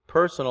true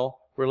personal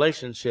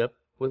relationship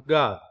with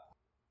God.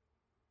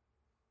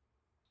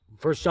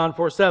 1 John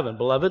 4:7,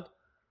 Beloved,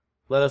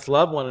 let us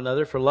love one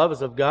another, for love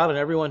is of God, and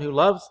everyone who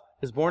loves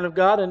is born of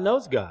God and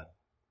knows God.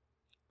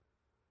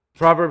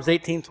 Proverbs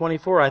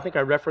 18:24, I think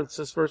I referenced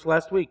this verse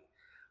last week.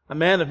 A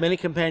man of many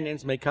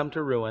companions may come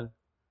to ruin,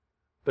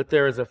 but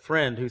there is a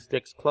friend who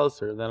sticks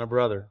closer than a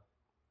brother.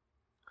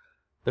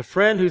 The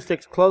friend who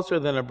sticks closer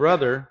than a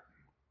brother,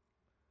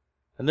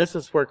 and this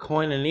is where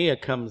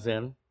koinonia comes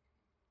in,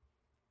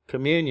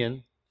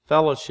 communion,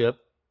 fellowship,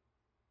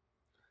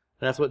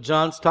 and that's what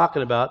John's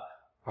talking about.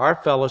 Our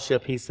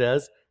fellowship, he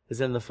says, is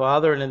in the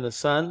Father and in the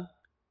Son,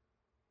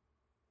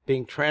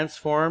 being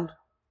transformed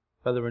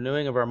by the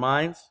renewing of our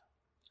minds.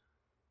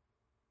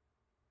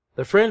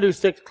 The friend who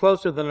sticks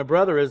closer than a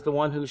brother is the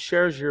one who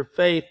shares your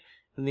faith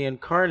in the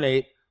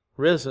incarnate,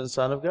 risen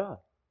Son of God.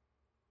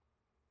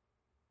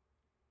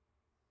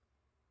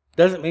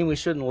 Doesn't mean we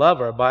shouldn't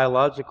love our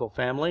biological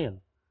family and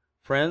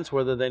friends,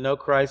 whether they know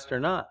Christ or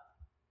not.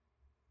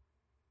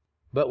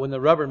 But when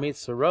the rubber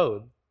meets the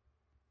road,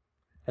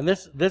 and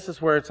this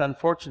is where it's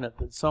unfortunate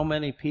that so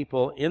many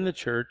people in the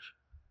church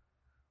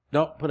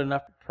don't put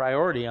enough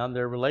priority on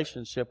their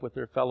relationship with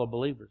their fellow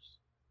believers.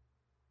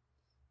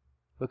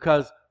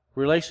 Because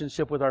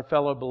relationship with our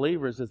fellow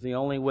believers is the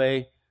only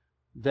way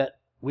that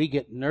we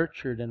get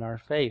nurtured in our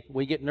faith.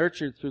 We get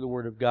nurtured through the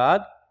Word of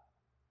God,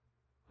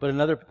 but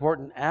another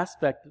important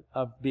aspect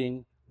of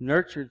being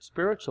nurtured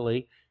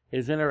spiritually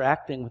is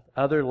interacting with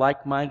other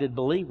like-minded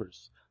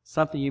believers.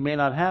 Something you may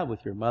not have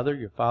with your mother,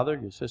 your father,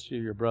 your sister,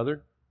 your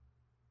brother,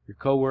 your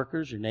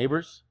co-workers, your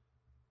neighbors.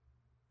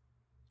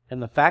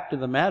 And the fact of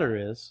the matter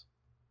is,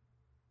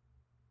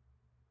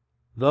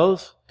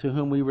 those to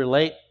whom we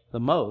relate the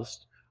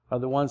most are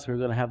the ones who are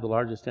going to have the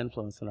largest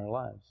influence in our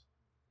lives.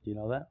 Do you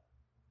know that?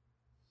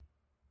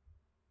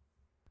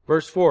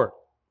 Verse 4.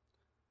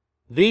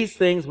 These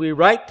things we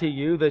write to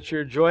you that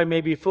your joy may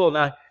be full.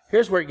 Now,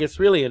 here's where it gets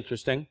really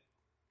interesting.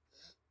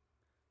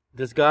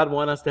 Does God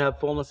want us to have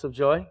fullness of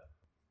joy?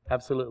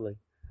 Absolutely.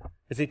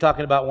 Is he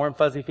talking about warm,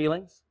 fuzzy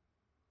feelings?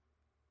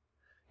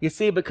 You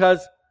see,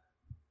 because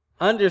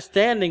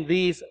understanding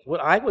these, what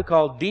I would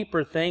call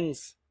deeper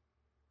things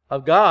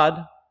of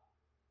God,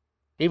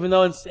 even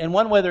though in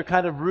one way they're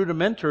kind of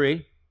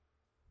rudimentary,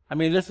 I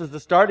mean, this is the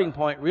starting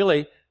point,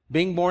 really,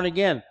 being born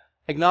again,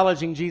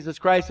 acknowledging Jesus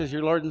Christ as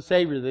your Lord and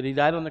Savior, that he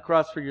died on the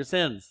cross for your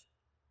sins,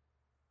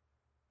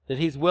 that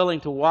he's willing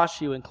to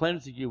wash you and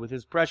cleanse you with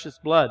his precious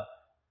blood,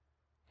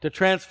 to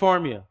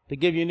transform you, to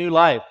give you new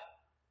life.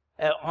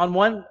 On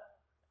one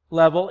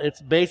level,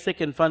 it's basic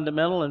and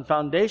fundamental and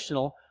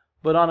foundational,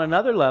 but on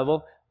another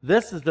level,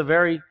 this is the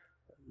very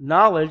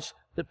knowledge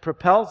that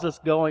propels us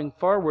going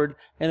forward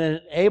and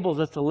it enables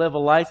us to live a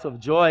life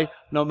of joy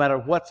no matter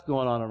what's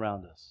going on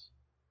around us.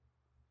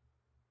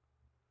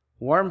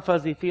 Warm,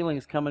 fuzzy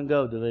feelings come and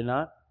go, do they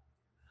not?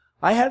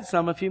 I had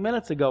some a few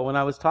minutes ago when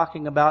I was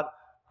talking about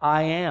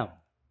I am.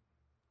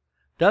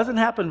 Doesn't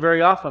happen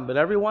very often, but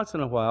every once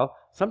in a while,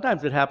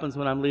 sometimes it happens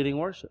when I'm leading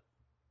worship.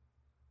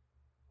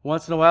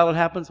 Once in a while it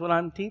happens when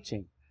I'm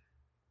teaching.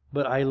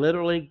 But I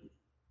literally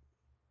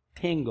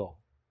tingle.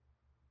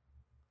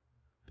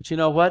 But you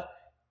know what?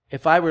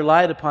 If I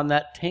relied upon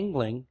that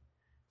tingling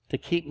to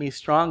keep me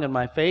strong in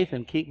my faith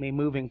and keep me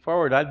moving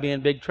forward, I'd be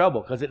in big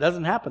trouble because it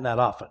doesn't happen that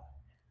often.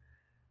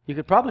 You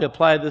could probably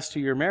apply this to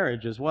your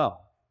marriage as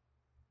well.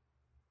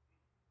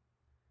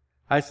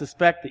 I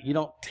suspect that you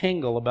don't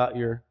tingle about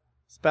your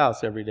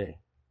spouse every day.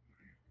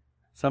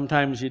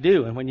 Sometimes you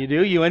do, and when you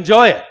do, you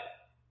enjoy it.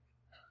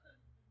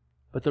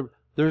 But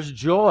there's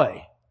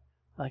joy.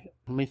 Let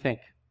me think.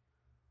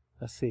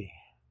 Let's see.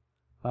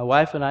 My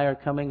wife and I are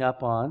coming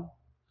up on,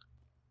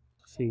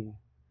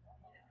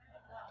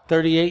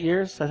 38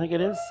 years, I think it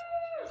is.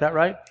 Is that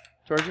right,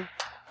 Georgia?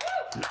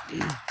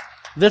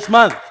 This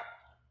month.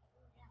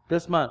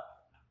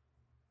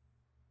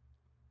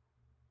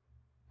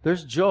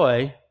 There's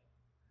joy.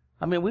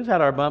 I mean, we've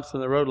had our bumps in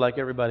the road like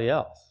everybody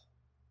else.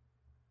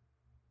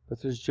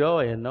 But there's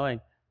joy in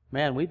knowing,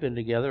 man, we've been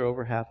together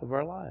over half of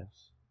our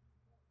lives.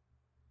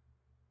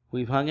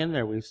 We've hung in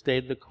there. We've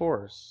stayed the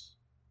course.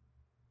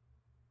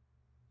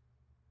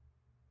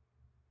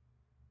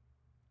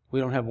 We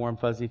don't have warm,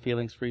 fuzzy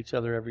feelings for each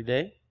other every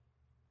day.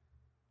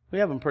 We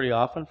have them pretty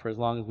often for as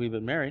long as we've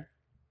been married.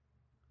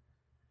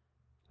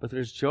 But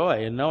there's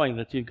joy in knowing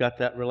that you've got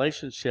that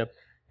relationship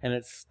and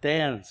it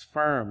stands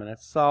firm and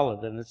it's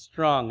solid and it's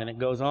strong and it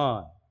goes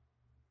on.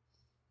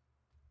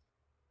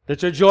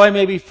 That your joy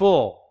may be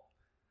full.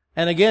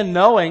 And again,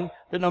 knowing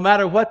that no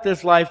matter what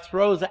this life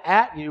throws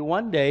at you,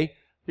 one day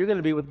you're going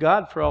to be with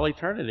God for all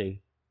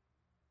eternity.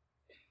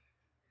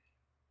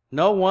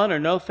 No one or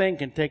no thing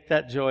can take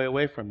that joy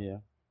away from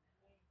you.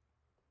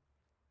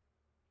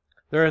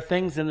 There are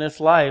things in this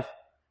life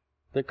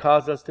that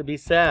cause us to be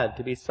sad,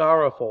 to be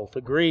sorrowful,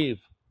 to grieve.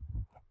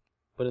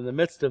 But in the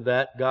midst of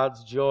that,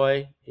 God's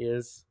joy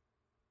is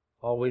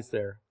always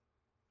there.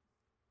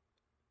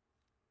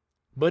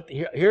 But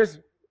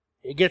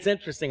it gets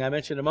interesting, I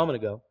mentioned a moment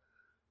ago.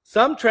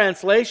 Some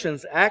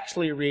translations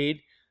actually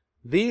read,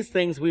 "These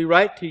things we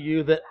write to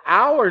you that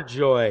our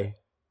joy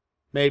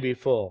may be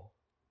full."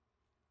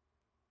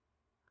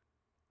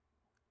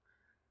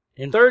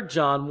 In 3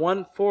 John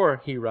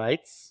 1:4 he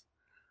writes,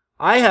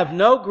 "I have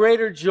no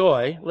greater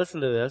joy," listen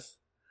to this,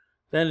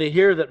 "than to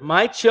hear that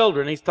my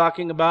children," he's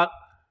talking about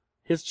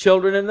his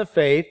children in the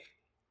faith,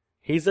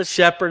 he's a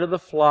shepherd of the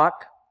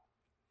flock,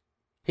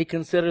 he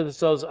considers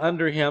those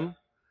under him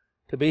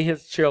to be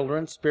his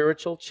children,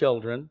 spiritual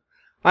children.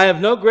 "I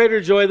have no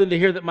greater joy than to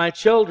hear that my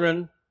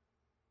children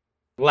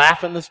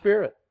laugh in the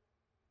Spirit,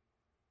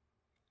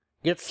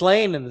 get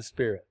slain in the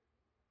Spirit."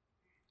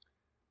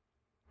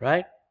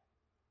 Right?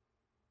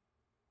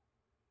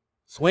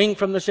 Swing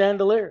from the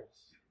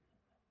chandeliers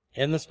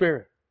in the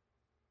Spirit.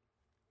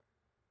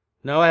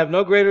 "No, I have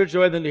no greater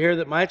joy than to hear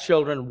that my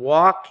children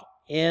walk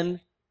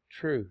in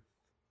truth."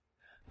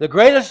 The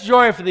greatest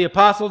joy for the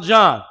Apostle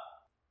John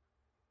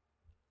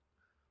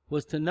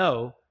was to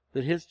know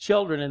that his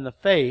children in the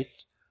faith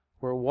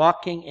were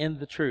walking in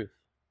the truth.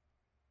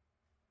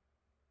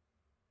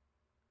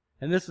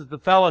 And this is the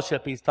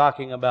fellowship he's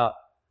talking about.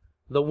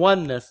 The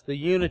oneness, the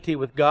unity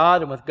with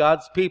God and with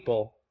God's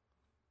people,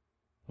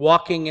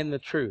 walking in the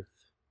truth.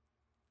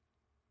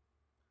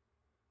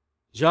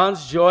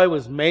 John's joy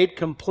was made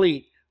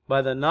complete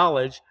by the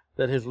knowledge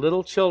that his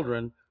little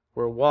children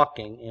were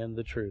walking in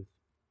the truth.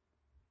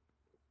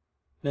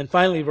 Then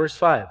finally, verse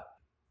 5.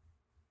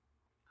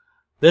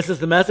 "This is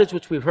the message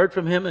which we've heard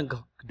from him and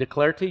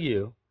declare to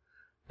you,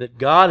 that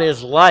God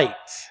is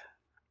light."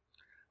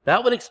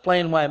 That would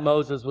explain why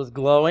Moses was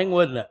glowing,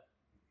 wouldn't it?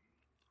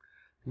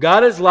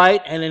 God is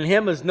light, and in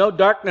him is no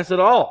darkness at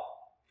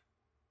all.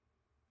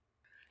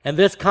 And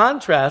this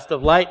contrast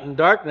of light and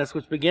darkness,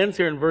 which begins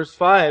here in verse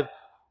 5,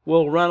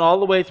 will run all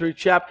the way through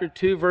chapter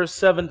 2, verse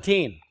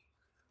 17.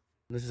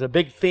 This is a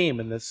big theme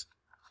in this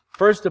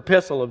first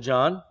epistle of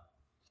John.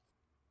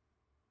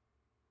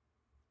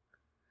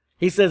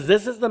 He says,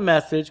 "This is the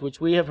message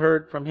which we have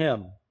heard from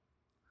him."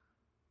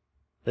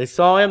 They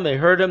saw him, they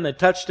heard him, they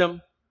touched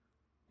him,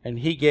 and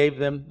he gave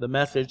them the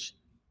message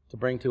to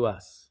bring to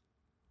us.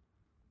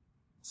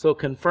 So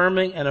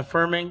confirming and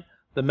affirming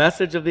the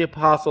message of the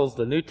apostles,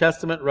 the New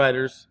Testament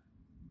writers,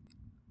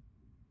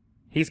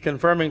 he's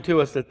confirming to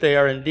us that they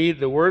are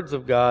indeed the words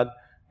of God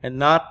and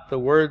not the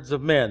words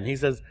of men. He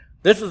says,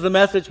 "This is the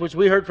message which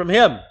we heard from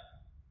him."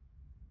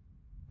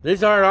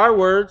 These aren't our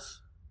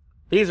words.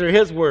 These are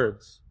his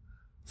words.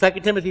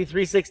 2 Timothy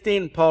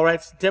 3:16, Paul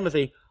writes to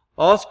Timothy,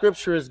 "All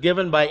Scripture is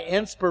given by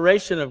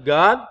inspiration of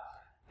God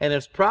and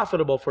is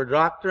profitable for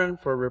doctrine,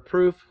 for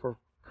reproof, for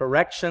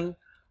correction,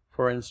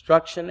 for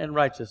instruction in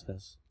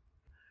righteousness."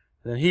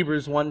 And then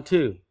Hebrews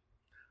 1:2,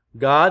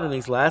 "God in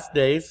these last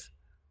days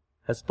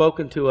has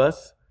spoken to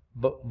us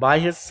by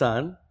his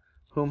Son,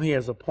 whom he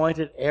has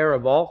appointed heir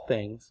of all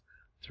things,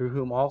 through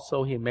whom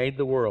also he made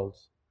the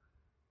worlds."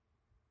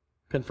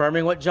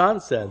 Confirming what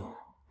John said.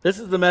 This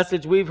is the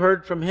message we've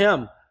heard from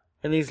him.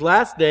 In these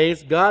last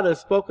days, God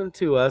has spoken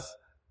to us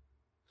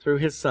through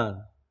his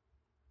Son.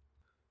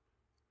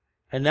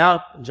 And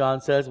now, John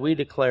says, we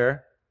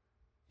declare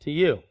to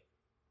you.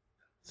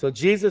 So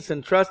Jesus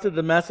entrusted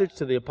the message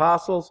to the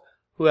apostles,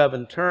 who have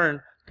in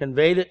turn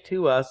conveyed it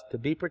to us to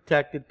be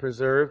protected,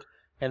 preserved,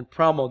 and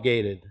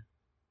promulgated.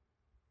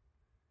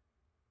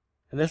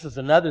 And this is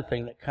another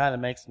thing that kind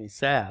of makes me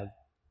sad.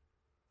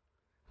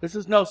 This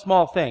is no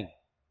small thing.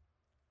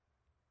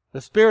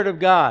 The Spirit of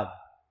God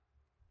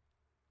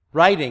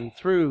writing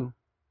through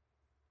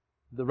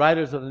the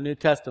writers of the New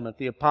Testament,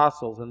 the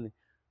apostles and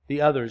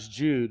the others,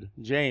 Jude,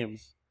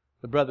 James,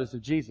 the brothers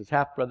of Jesus,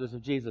 half-brothers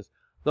of Jesus,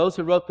 those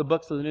who wrote the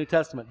books of the New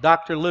Testament,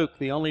 Dr. Luke,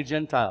 the only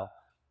Gentile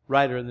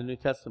writer in the New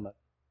Testament.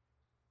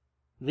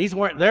 These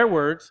weren't their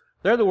words.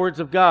 They're the words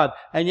of God.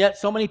 And yet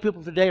so many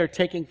people today are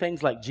taking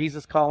things like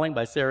Jesus Calling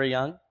by Sarah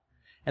Young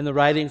and the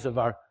writings of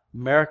our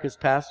America's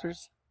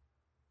pastors,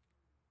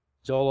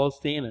 Joel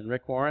Osteen and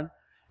Rick Warren,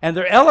 and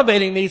they're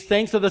elevating these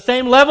things to the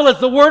same level as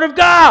the Word of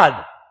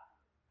God.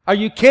 Are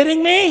you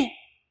kidding me?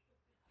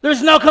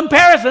 There's no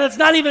comparison. It's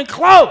not even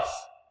close.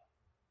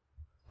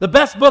 The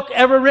best book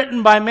ever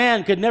written by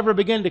man could never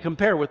begin to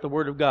compare with the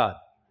Word of God.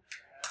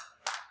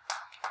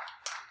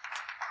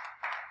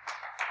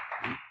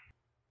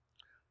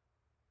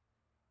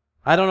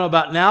 I don't know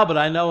about now, but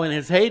I know in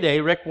his heyday,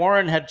 Rick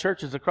Warren had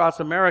churches across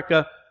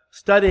America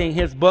studying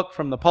his book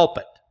from the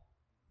pulpit.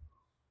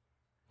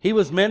 He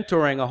was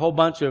mentoring a whole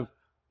bunch of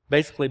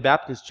basically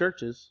Baptist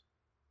churches.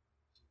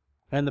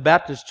 And the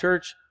Baptist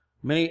church,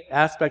 many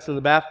aspects of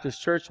the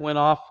Baptist church went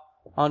off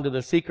onto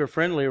the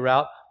seeker-friendly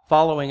route,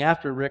 following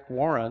after Rick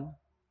Warren.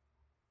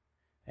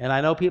 And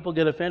I know people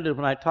get offended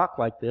when I talk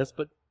like this,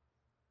 but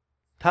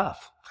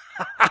tough.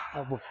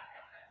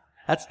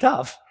 That's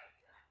tough.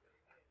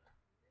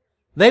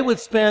 They would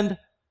spend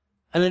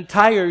an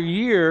entire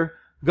year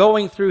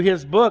going through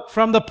his book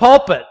from the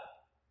pulpit.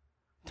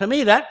 To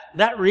me, that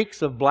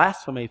reeks of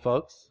blasphemy,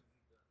 folks.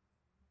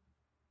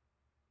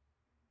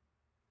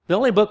 The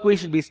only book we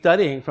should be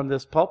studying from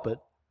this pulpit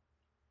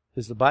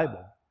is the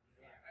Bible,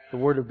 the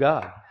Word of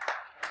God.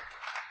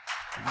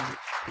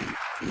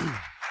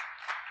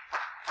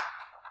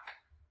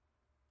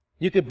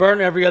 You could burn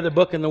every other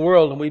book in the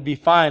world and we'd be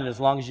fine as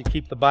long as you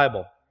keep the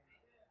Bible.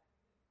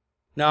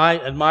 Now, I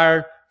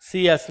admire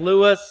C.S.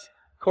 Lewis,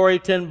 Corrie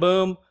ten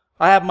Boom.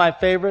 I have my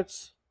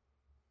favorites.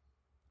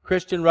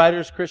 Christian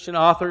writers, Christian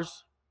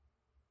authors.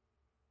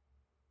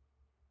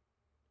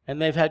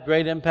 And they've had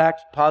great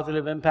impact,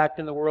 positive impact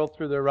in the world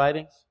through their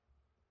writings.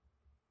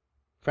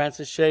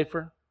 Francis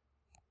Schaeffer.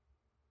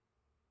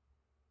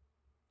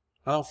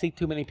 I don't see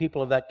too many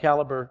people of that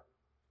caliber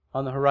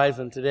on the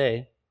horizon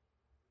today.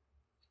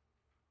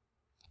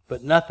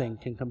 But nothing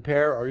can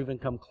compare or even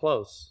come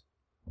close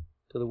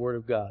to the Word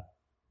of God.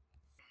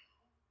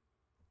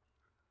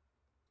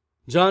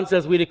 John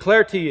says, we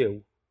declare to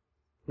you,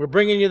 we're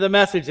bringing you the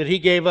message that he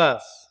gave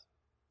us.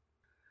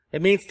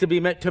 It means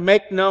to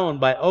make known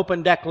by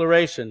open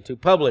declaration, to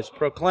publish,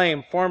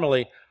 proclaim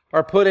formally,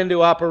 or put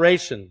into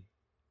operation.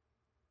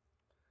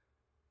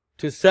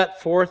 To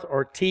set forth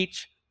or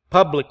teach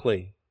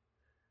publicly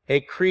a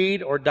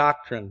creed or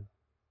doctrine.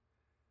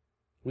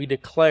 We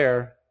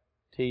declare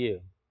to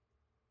you.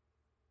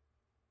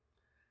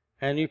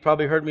 And you've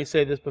probably heard me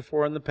say this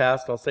before in the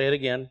past. I'll say it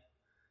again.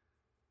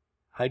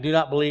 I do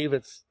not believe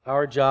it's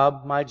our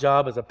job, my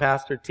job as a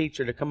pastor,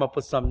 teacher, to come up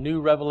with some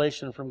new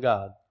revelation from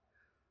God,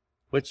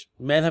 which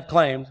men have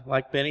claimed,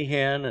 like Benny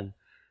Hinn and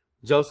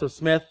Joseph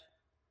Smith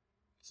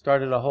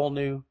started a whole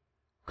new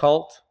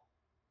cult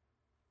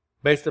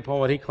based upon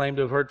what he claimed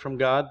to have heard from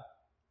God.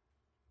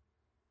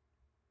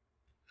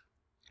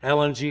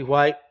 Ellen G.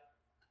 White,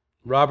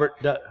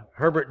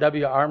 Herbert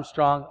W.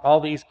 Armstrong, all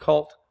these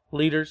cult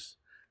leaders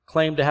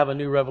claim to have a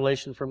new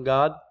revelation from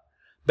God.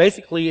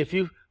 Basically, if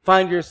you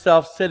find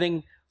yourself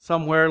sitting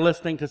somewhere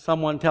listening to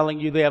someone telling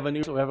you they have a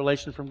new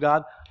revelation from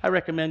God, I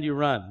recommend you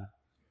run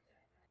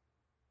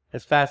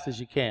as fast as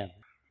you can.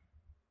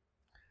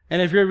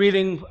 And if you're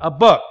reading a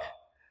book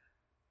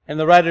and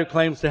the writer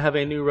claims to have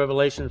a new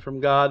revelation from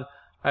God,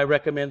 I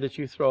recommend that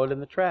you throw it in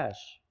the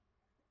trash.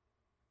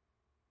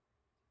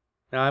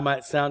 Now, I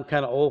might sound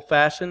kind of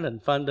old-fashioned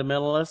and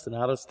fundamentalist and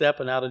out of step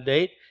and out of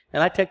date,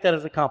 and I take that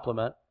as a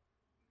compliment.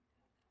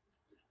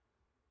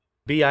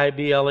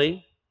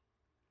 Bible.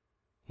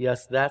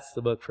 Yes, that's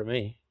the book for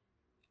me.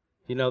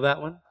 You know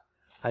that one?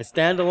 I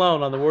stand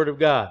alone on the Word of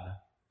God.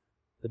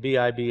 The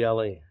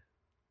Bible.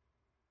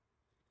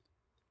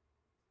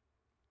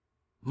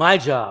 My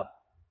job,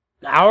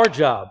 our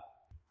job,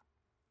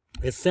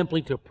 is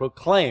simply to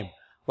proclaim.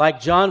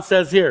 Like John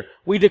says here,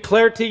 we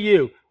declare to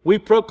you, we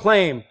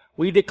proclaim,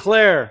 we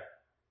declare.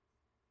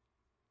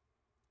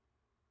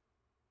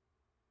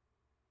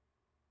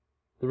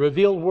 The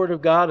revealed Word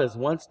of God is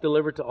once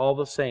delivered to all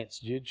the saints.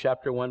 Jude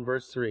chapter 1,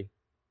 verse 3.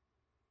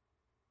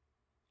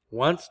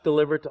 Once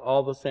delivered to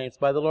all the saints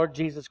by the Lord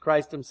Jesus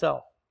Christ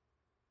himself.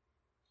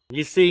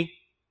 You see,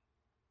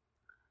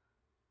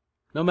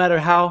 no matter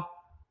how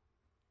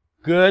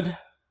good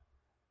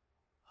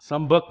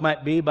some book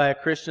might be by a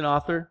Christian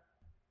author,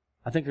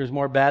 I think there's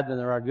more bad than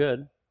there are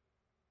good.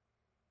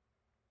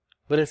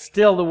 But it's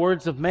still the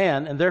words of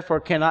man and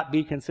therefore cannot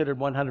be considered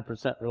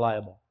 100%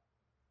 reliable.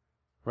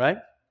 Right?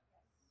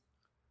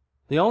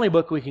 The only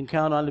book we can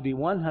count on to be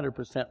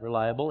 100%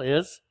 reliable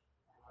is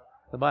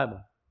the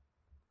Bible.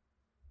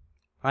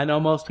 I know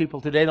most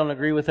people today don't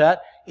agree with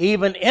that,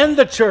 even in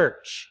the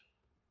church.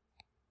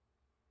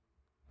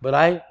 But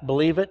I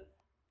believe it.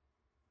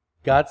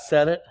 God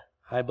said it.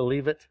 I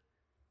believe it.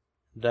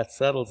 That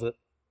settles it,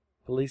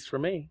 at least for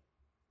me.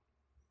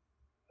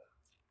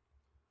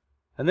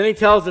 And then he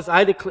tells us,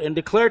 I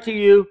declare to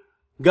you,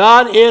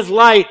 God is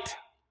light.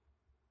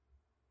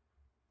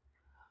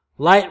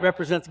 Light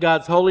represents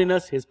God's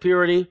holiness, His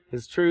purity,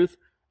 His truth,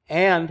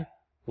 and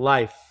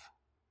life.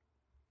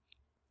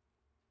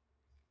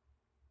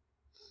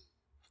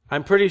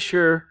 I'm pretty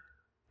sure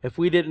if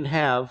we didn't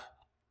have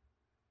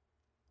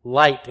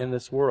light in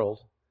this world,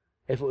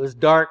 if it was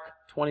dark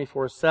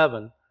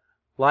 24/7,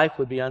 life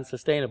would be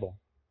unsustainable.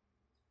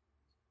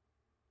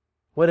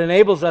 What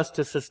enables us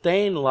to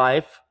sustain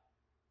life,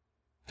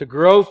 to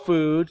grow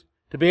food,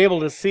 to be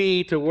able to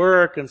see, to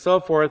work, and so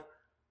forth,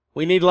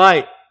 we need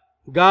light.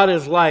 God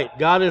is light.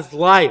 God is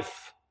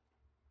life.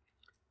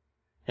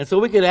 And so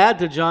we could add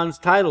to John's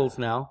titles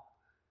now.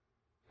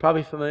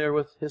 Probably familiar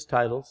with his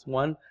titles.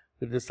 One,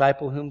 the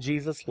disciple whom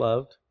Jesus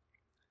loved,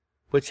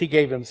 which he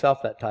gave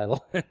himself that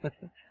title.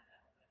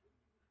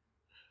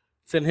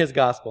 It's in his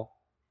gospel.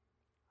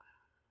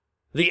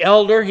 The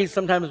elder, he's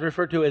sometimes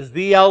referred to as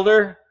the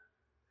elder.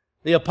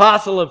 The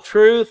apostle of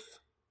truth.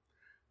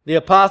 The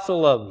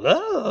apostle of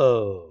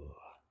love.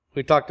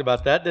 We talked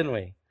about that, didn't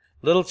we?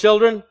 Little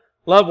children,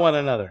 love one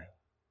another.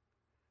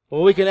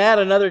 Well, we can add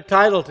another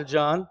title to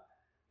John.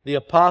 The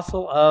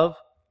apostle of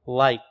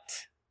light.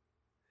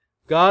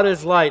 God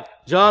is light.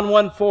 John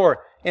 1:4.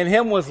 In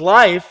him was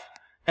life,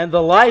 and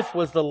the life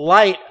was the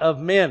light of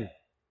men.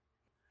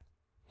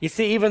 You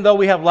see, even though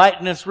we have light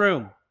in this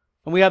room,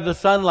 and we have the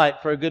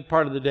sunlight for a good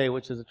part of the day,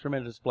 which is a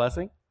tremendous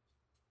blessing,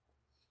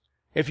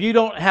 if you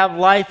don't have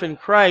life in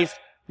Christ,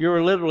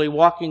 you're literally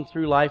walking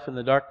through life in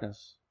the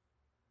darkness,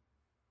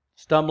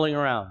 stumbling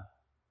around.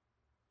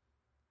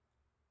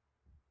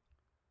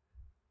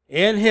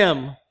 In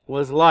him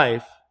was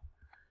life,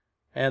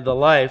 and the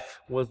life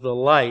was the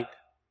light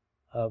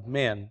of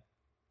men.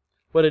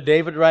 What did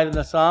David write in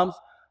the Psalms?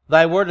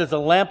 Thy word is a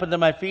lamp unto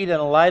my feet and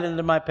a light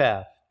unto my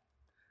path.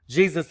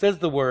 Jesus is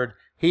the Word.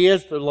 He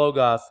is the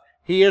Logos.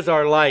 He is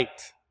our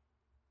light.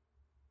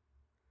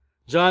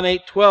 John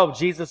 8:12,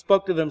 Jesus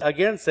spoke to them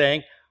again,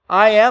 saying,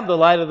 I am the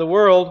light of the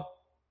world.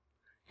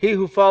 He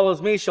who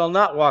follows me shall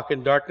not walk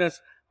in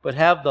darkness, but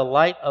have the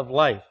light of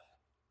life.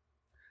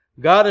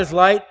 God is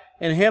light,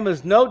 in him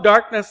is no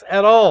darkness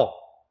at all.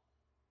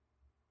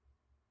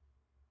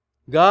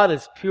 God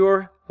is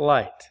pure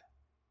light.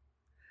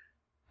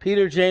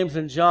 Peter, James,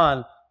 and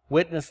John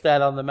witnessed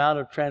that on the Mount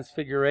of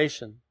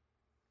Transfiguration.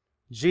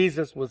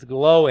 Jesus was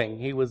glowing.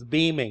 He was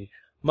beaming.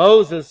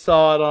 Moses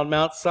saw it on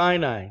Mount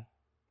Sinai.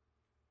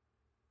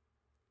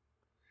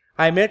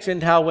 I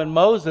mentioned how when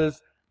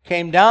Moses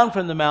came down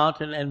from the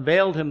mountain and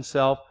veiled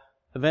himself,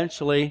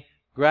 eventually,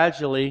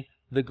 gradually,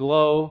 the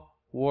glow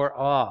wore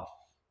off.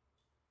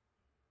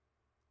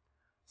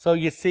 So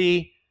you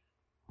see,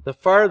 the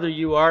farther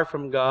you are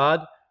from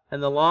God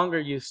and the longer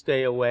you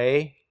stay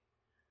away,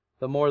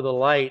 the more the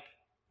light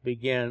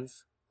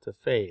begins to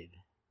fade.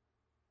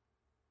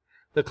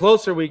 The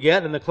closer we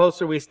get and the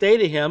closer we stay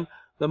to him,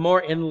 the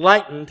more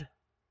enlightened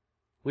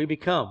we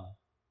become.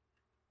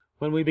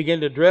 When we begin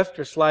to drift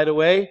or slide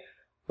away,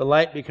 the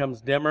light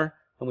becomes dimmer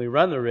and we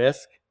run the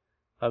risk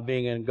of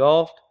being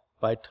engulfed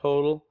by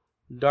total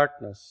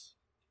darkness.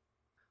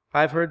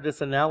 I've heard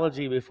this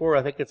analogy before.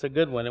 I think it's a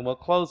good one, and we'll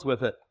close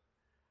with it.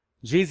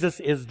 Jesus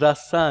is the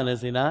sun,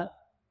 is he not?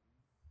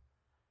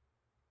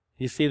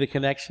 You see the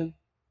connection?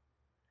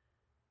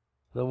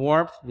 The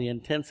warmth, the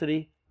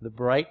intensity, the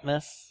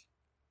brightness.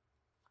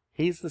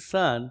 He's the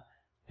sun,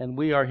 and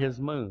we are his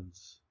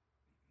moons.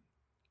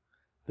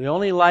 The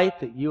only light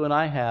that you and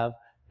I have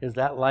is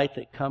that light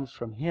that comes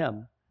from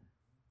him.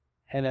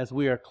 And as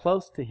we are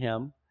close to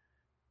him,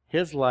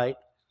 his light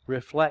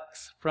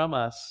reflects from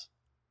us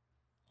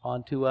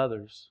onto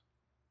others.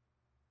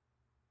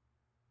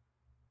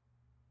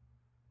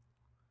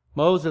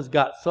 Moses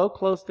got so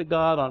close to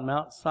God on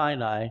Mount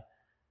Sinai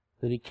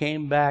that he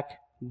came back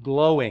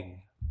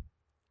glowing.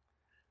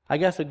 I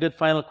guess a good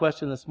final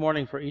question this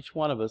morning for each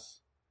one of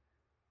us: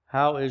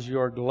 how is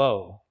your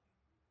glow?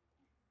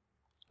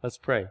 Let's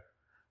pray.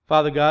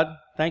 Father God,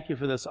 thank you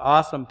for this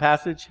awesome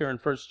passage here in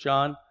 1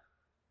 John,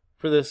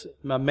 for this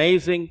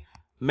amazing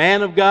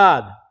man of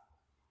God,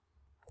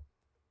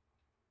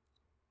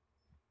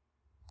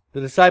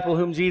 the disciple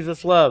whom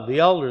Jesus loved, the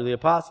elder, the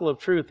apostle of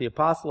truth, the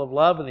apostle of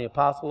love, and the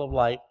apostle of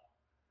light.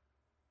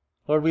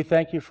 Lord, we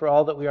thank you for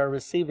all that we are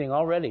receiving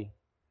already,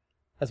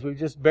 as we've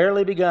just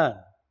barely begun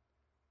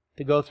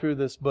to go through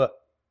this book.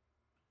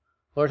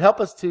 Lord, help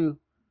us to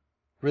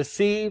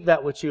receive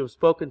that which you have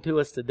spoken to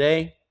us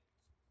today,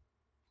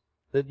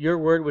 that your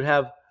word would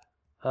have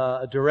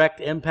a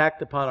direct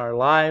impact upon our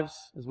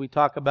lives as we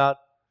talk about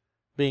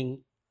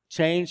being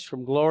changed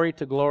from glory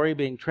to glory,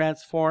 being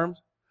transformed.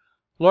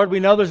 Lord, we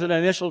know there's an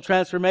initial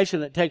transformation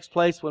that takes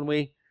place when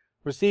we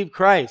receive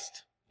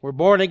Christ. We're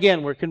born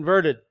again, we're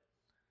converted.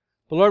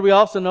 But Lord, we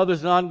also know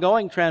there's an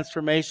ongoing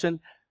transformation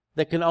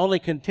that can only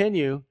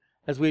continue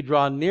as we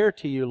draw near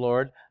to you,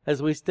 Lord,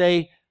 as we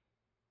stay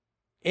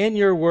in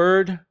your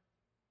word,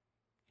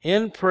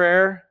 in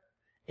prayer,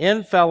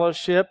 in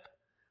fellowship,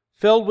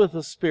 filled with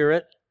the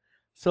Spirit,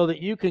 so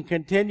that you can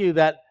continue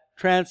that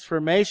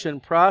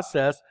transformation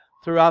process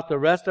throughout the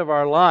rest of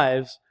our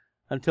lives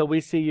until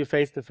we see you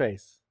face to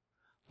face.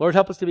 Lord,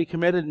 help us to be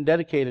committed and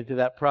dedicated to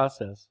that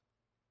process.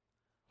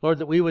 Lord,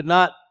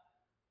 that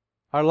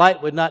our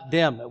light would not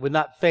dim, it would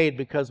not fade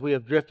because we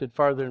have drifted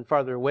farther and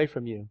farther away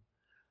from you.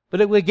 But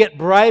it would get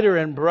brighter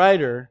and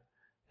brighter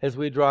as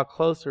we draw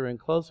closer and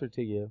closer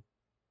to you.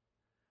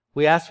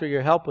 We ask for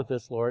your help with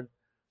this, Lord.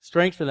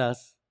 Strengthen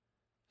us.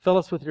 Fill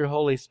us with your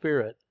Holy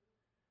Spirit.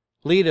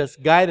 Lead us,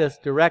 guide us,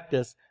 direct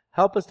us.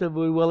 Help us to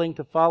be willing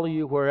to follow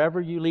you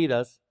wherever you lead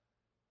us,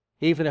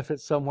 even if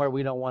it's somewhere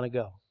we don't want to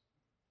go.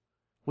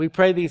 We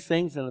pray these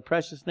things in the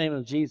precious name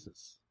of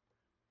Jesus.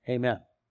 Amen.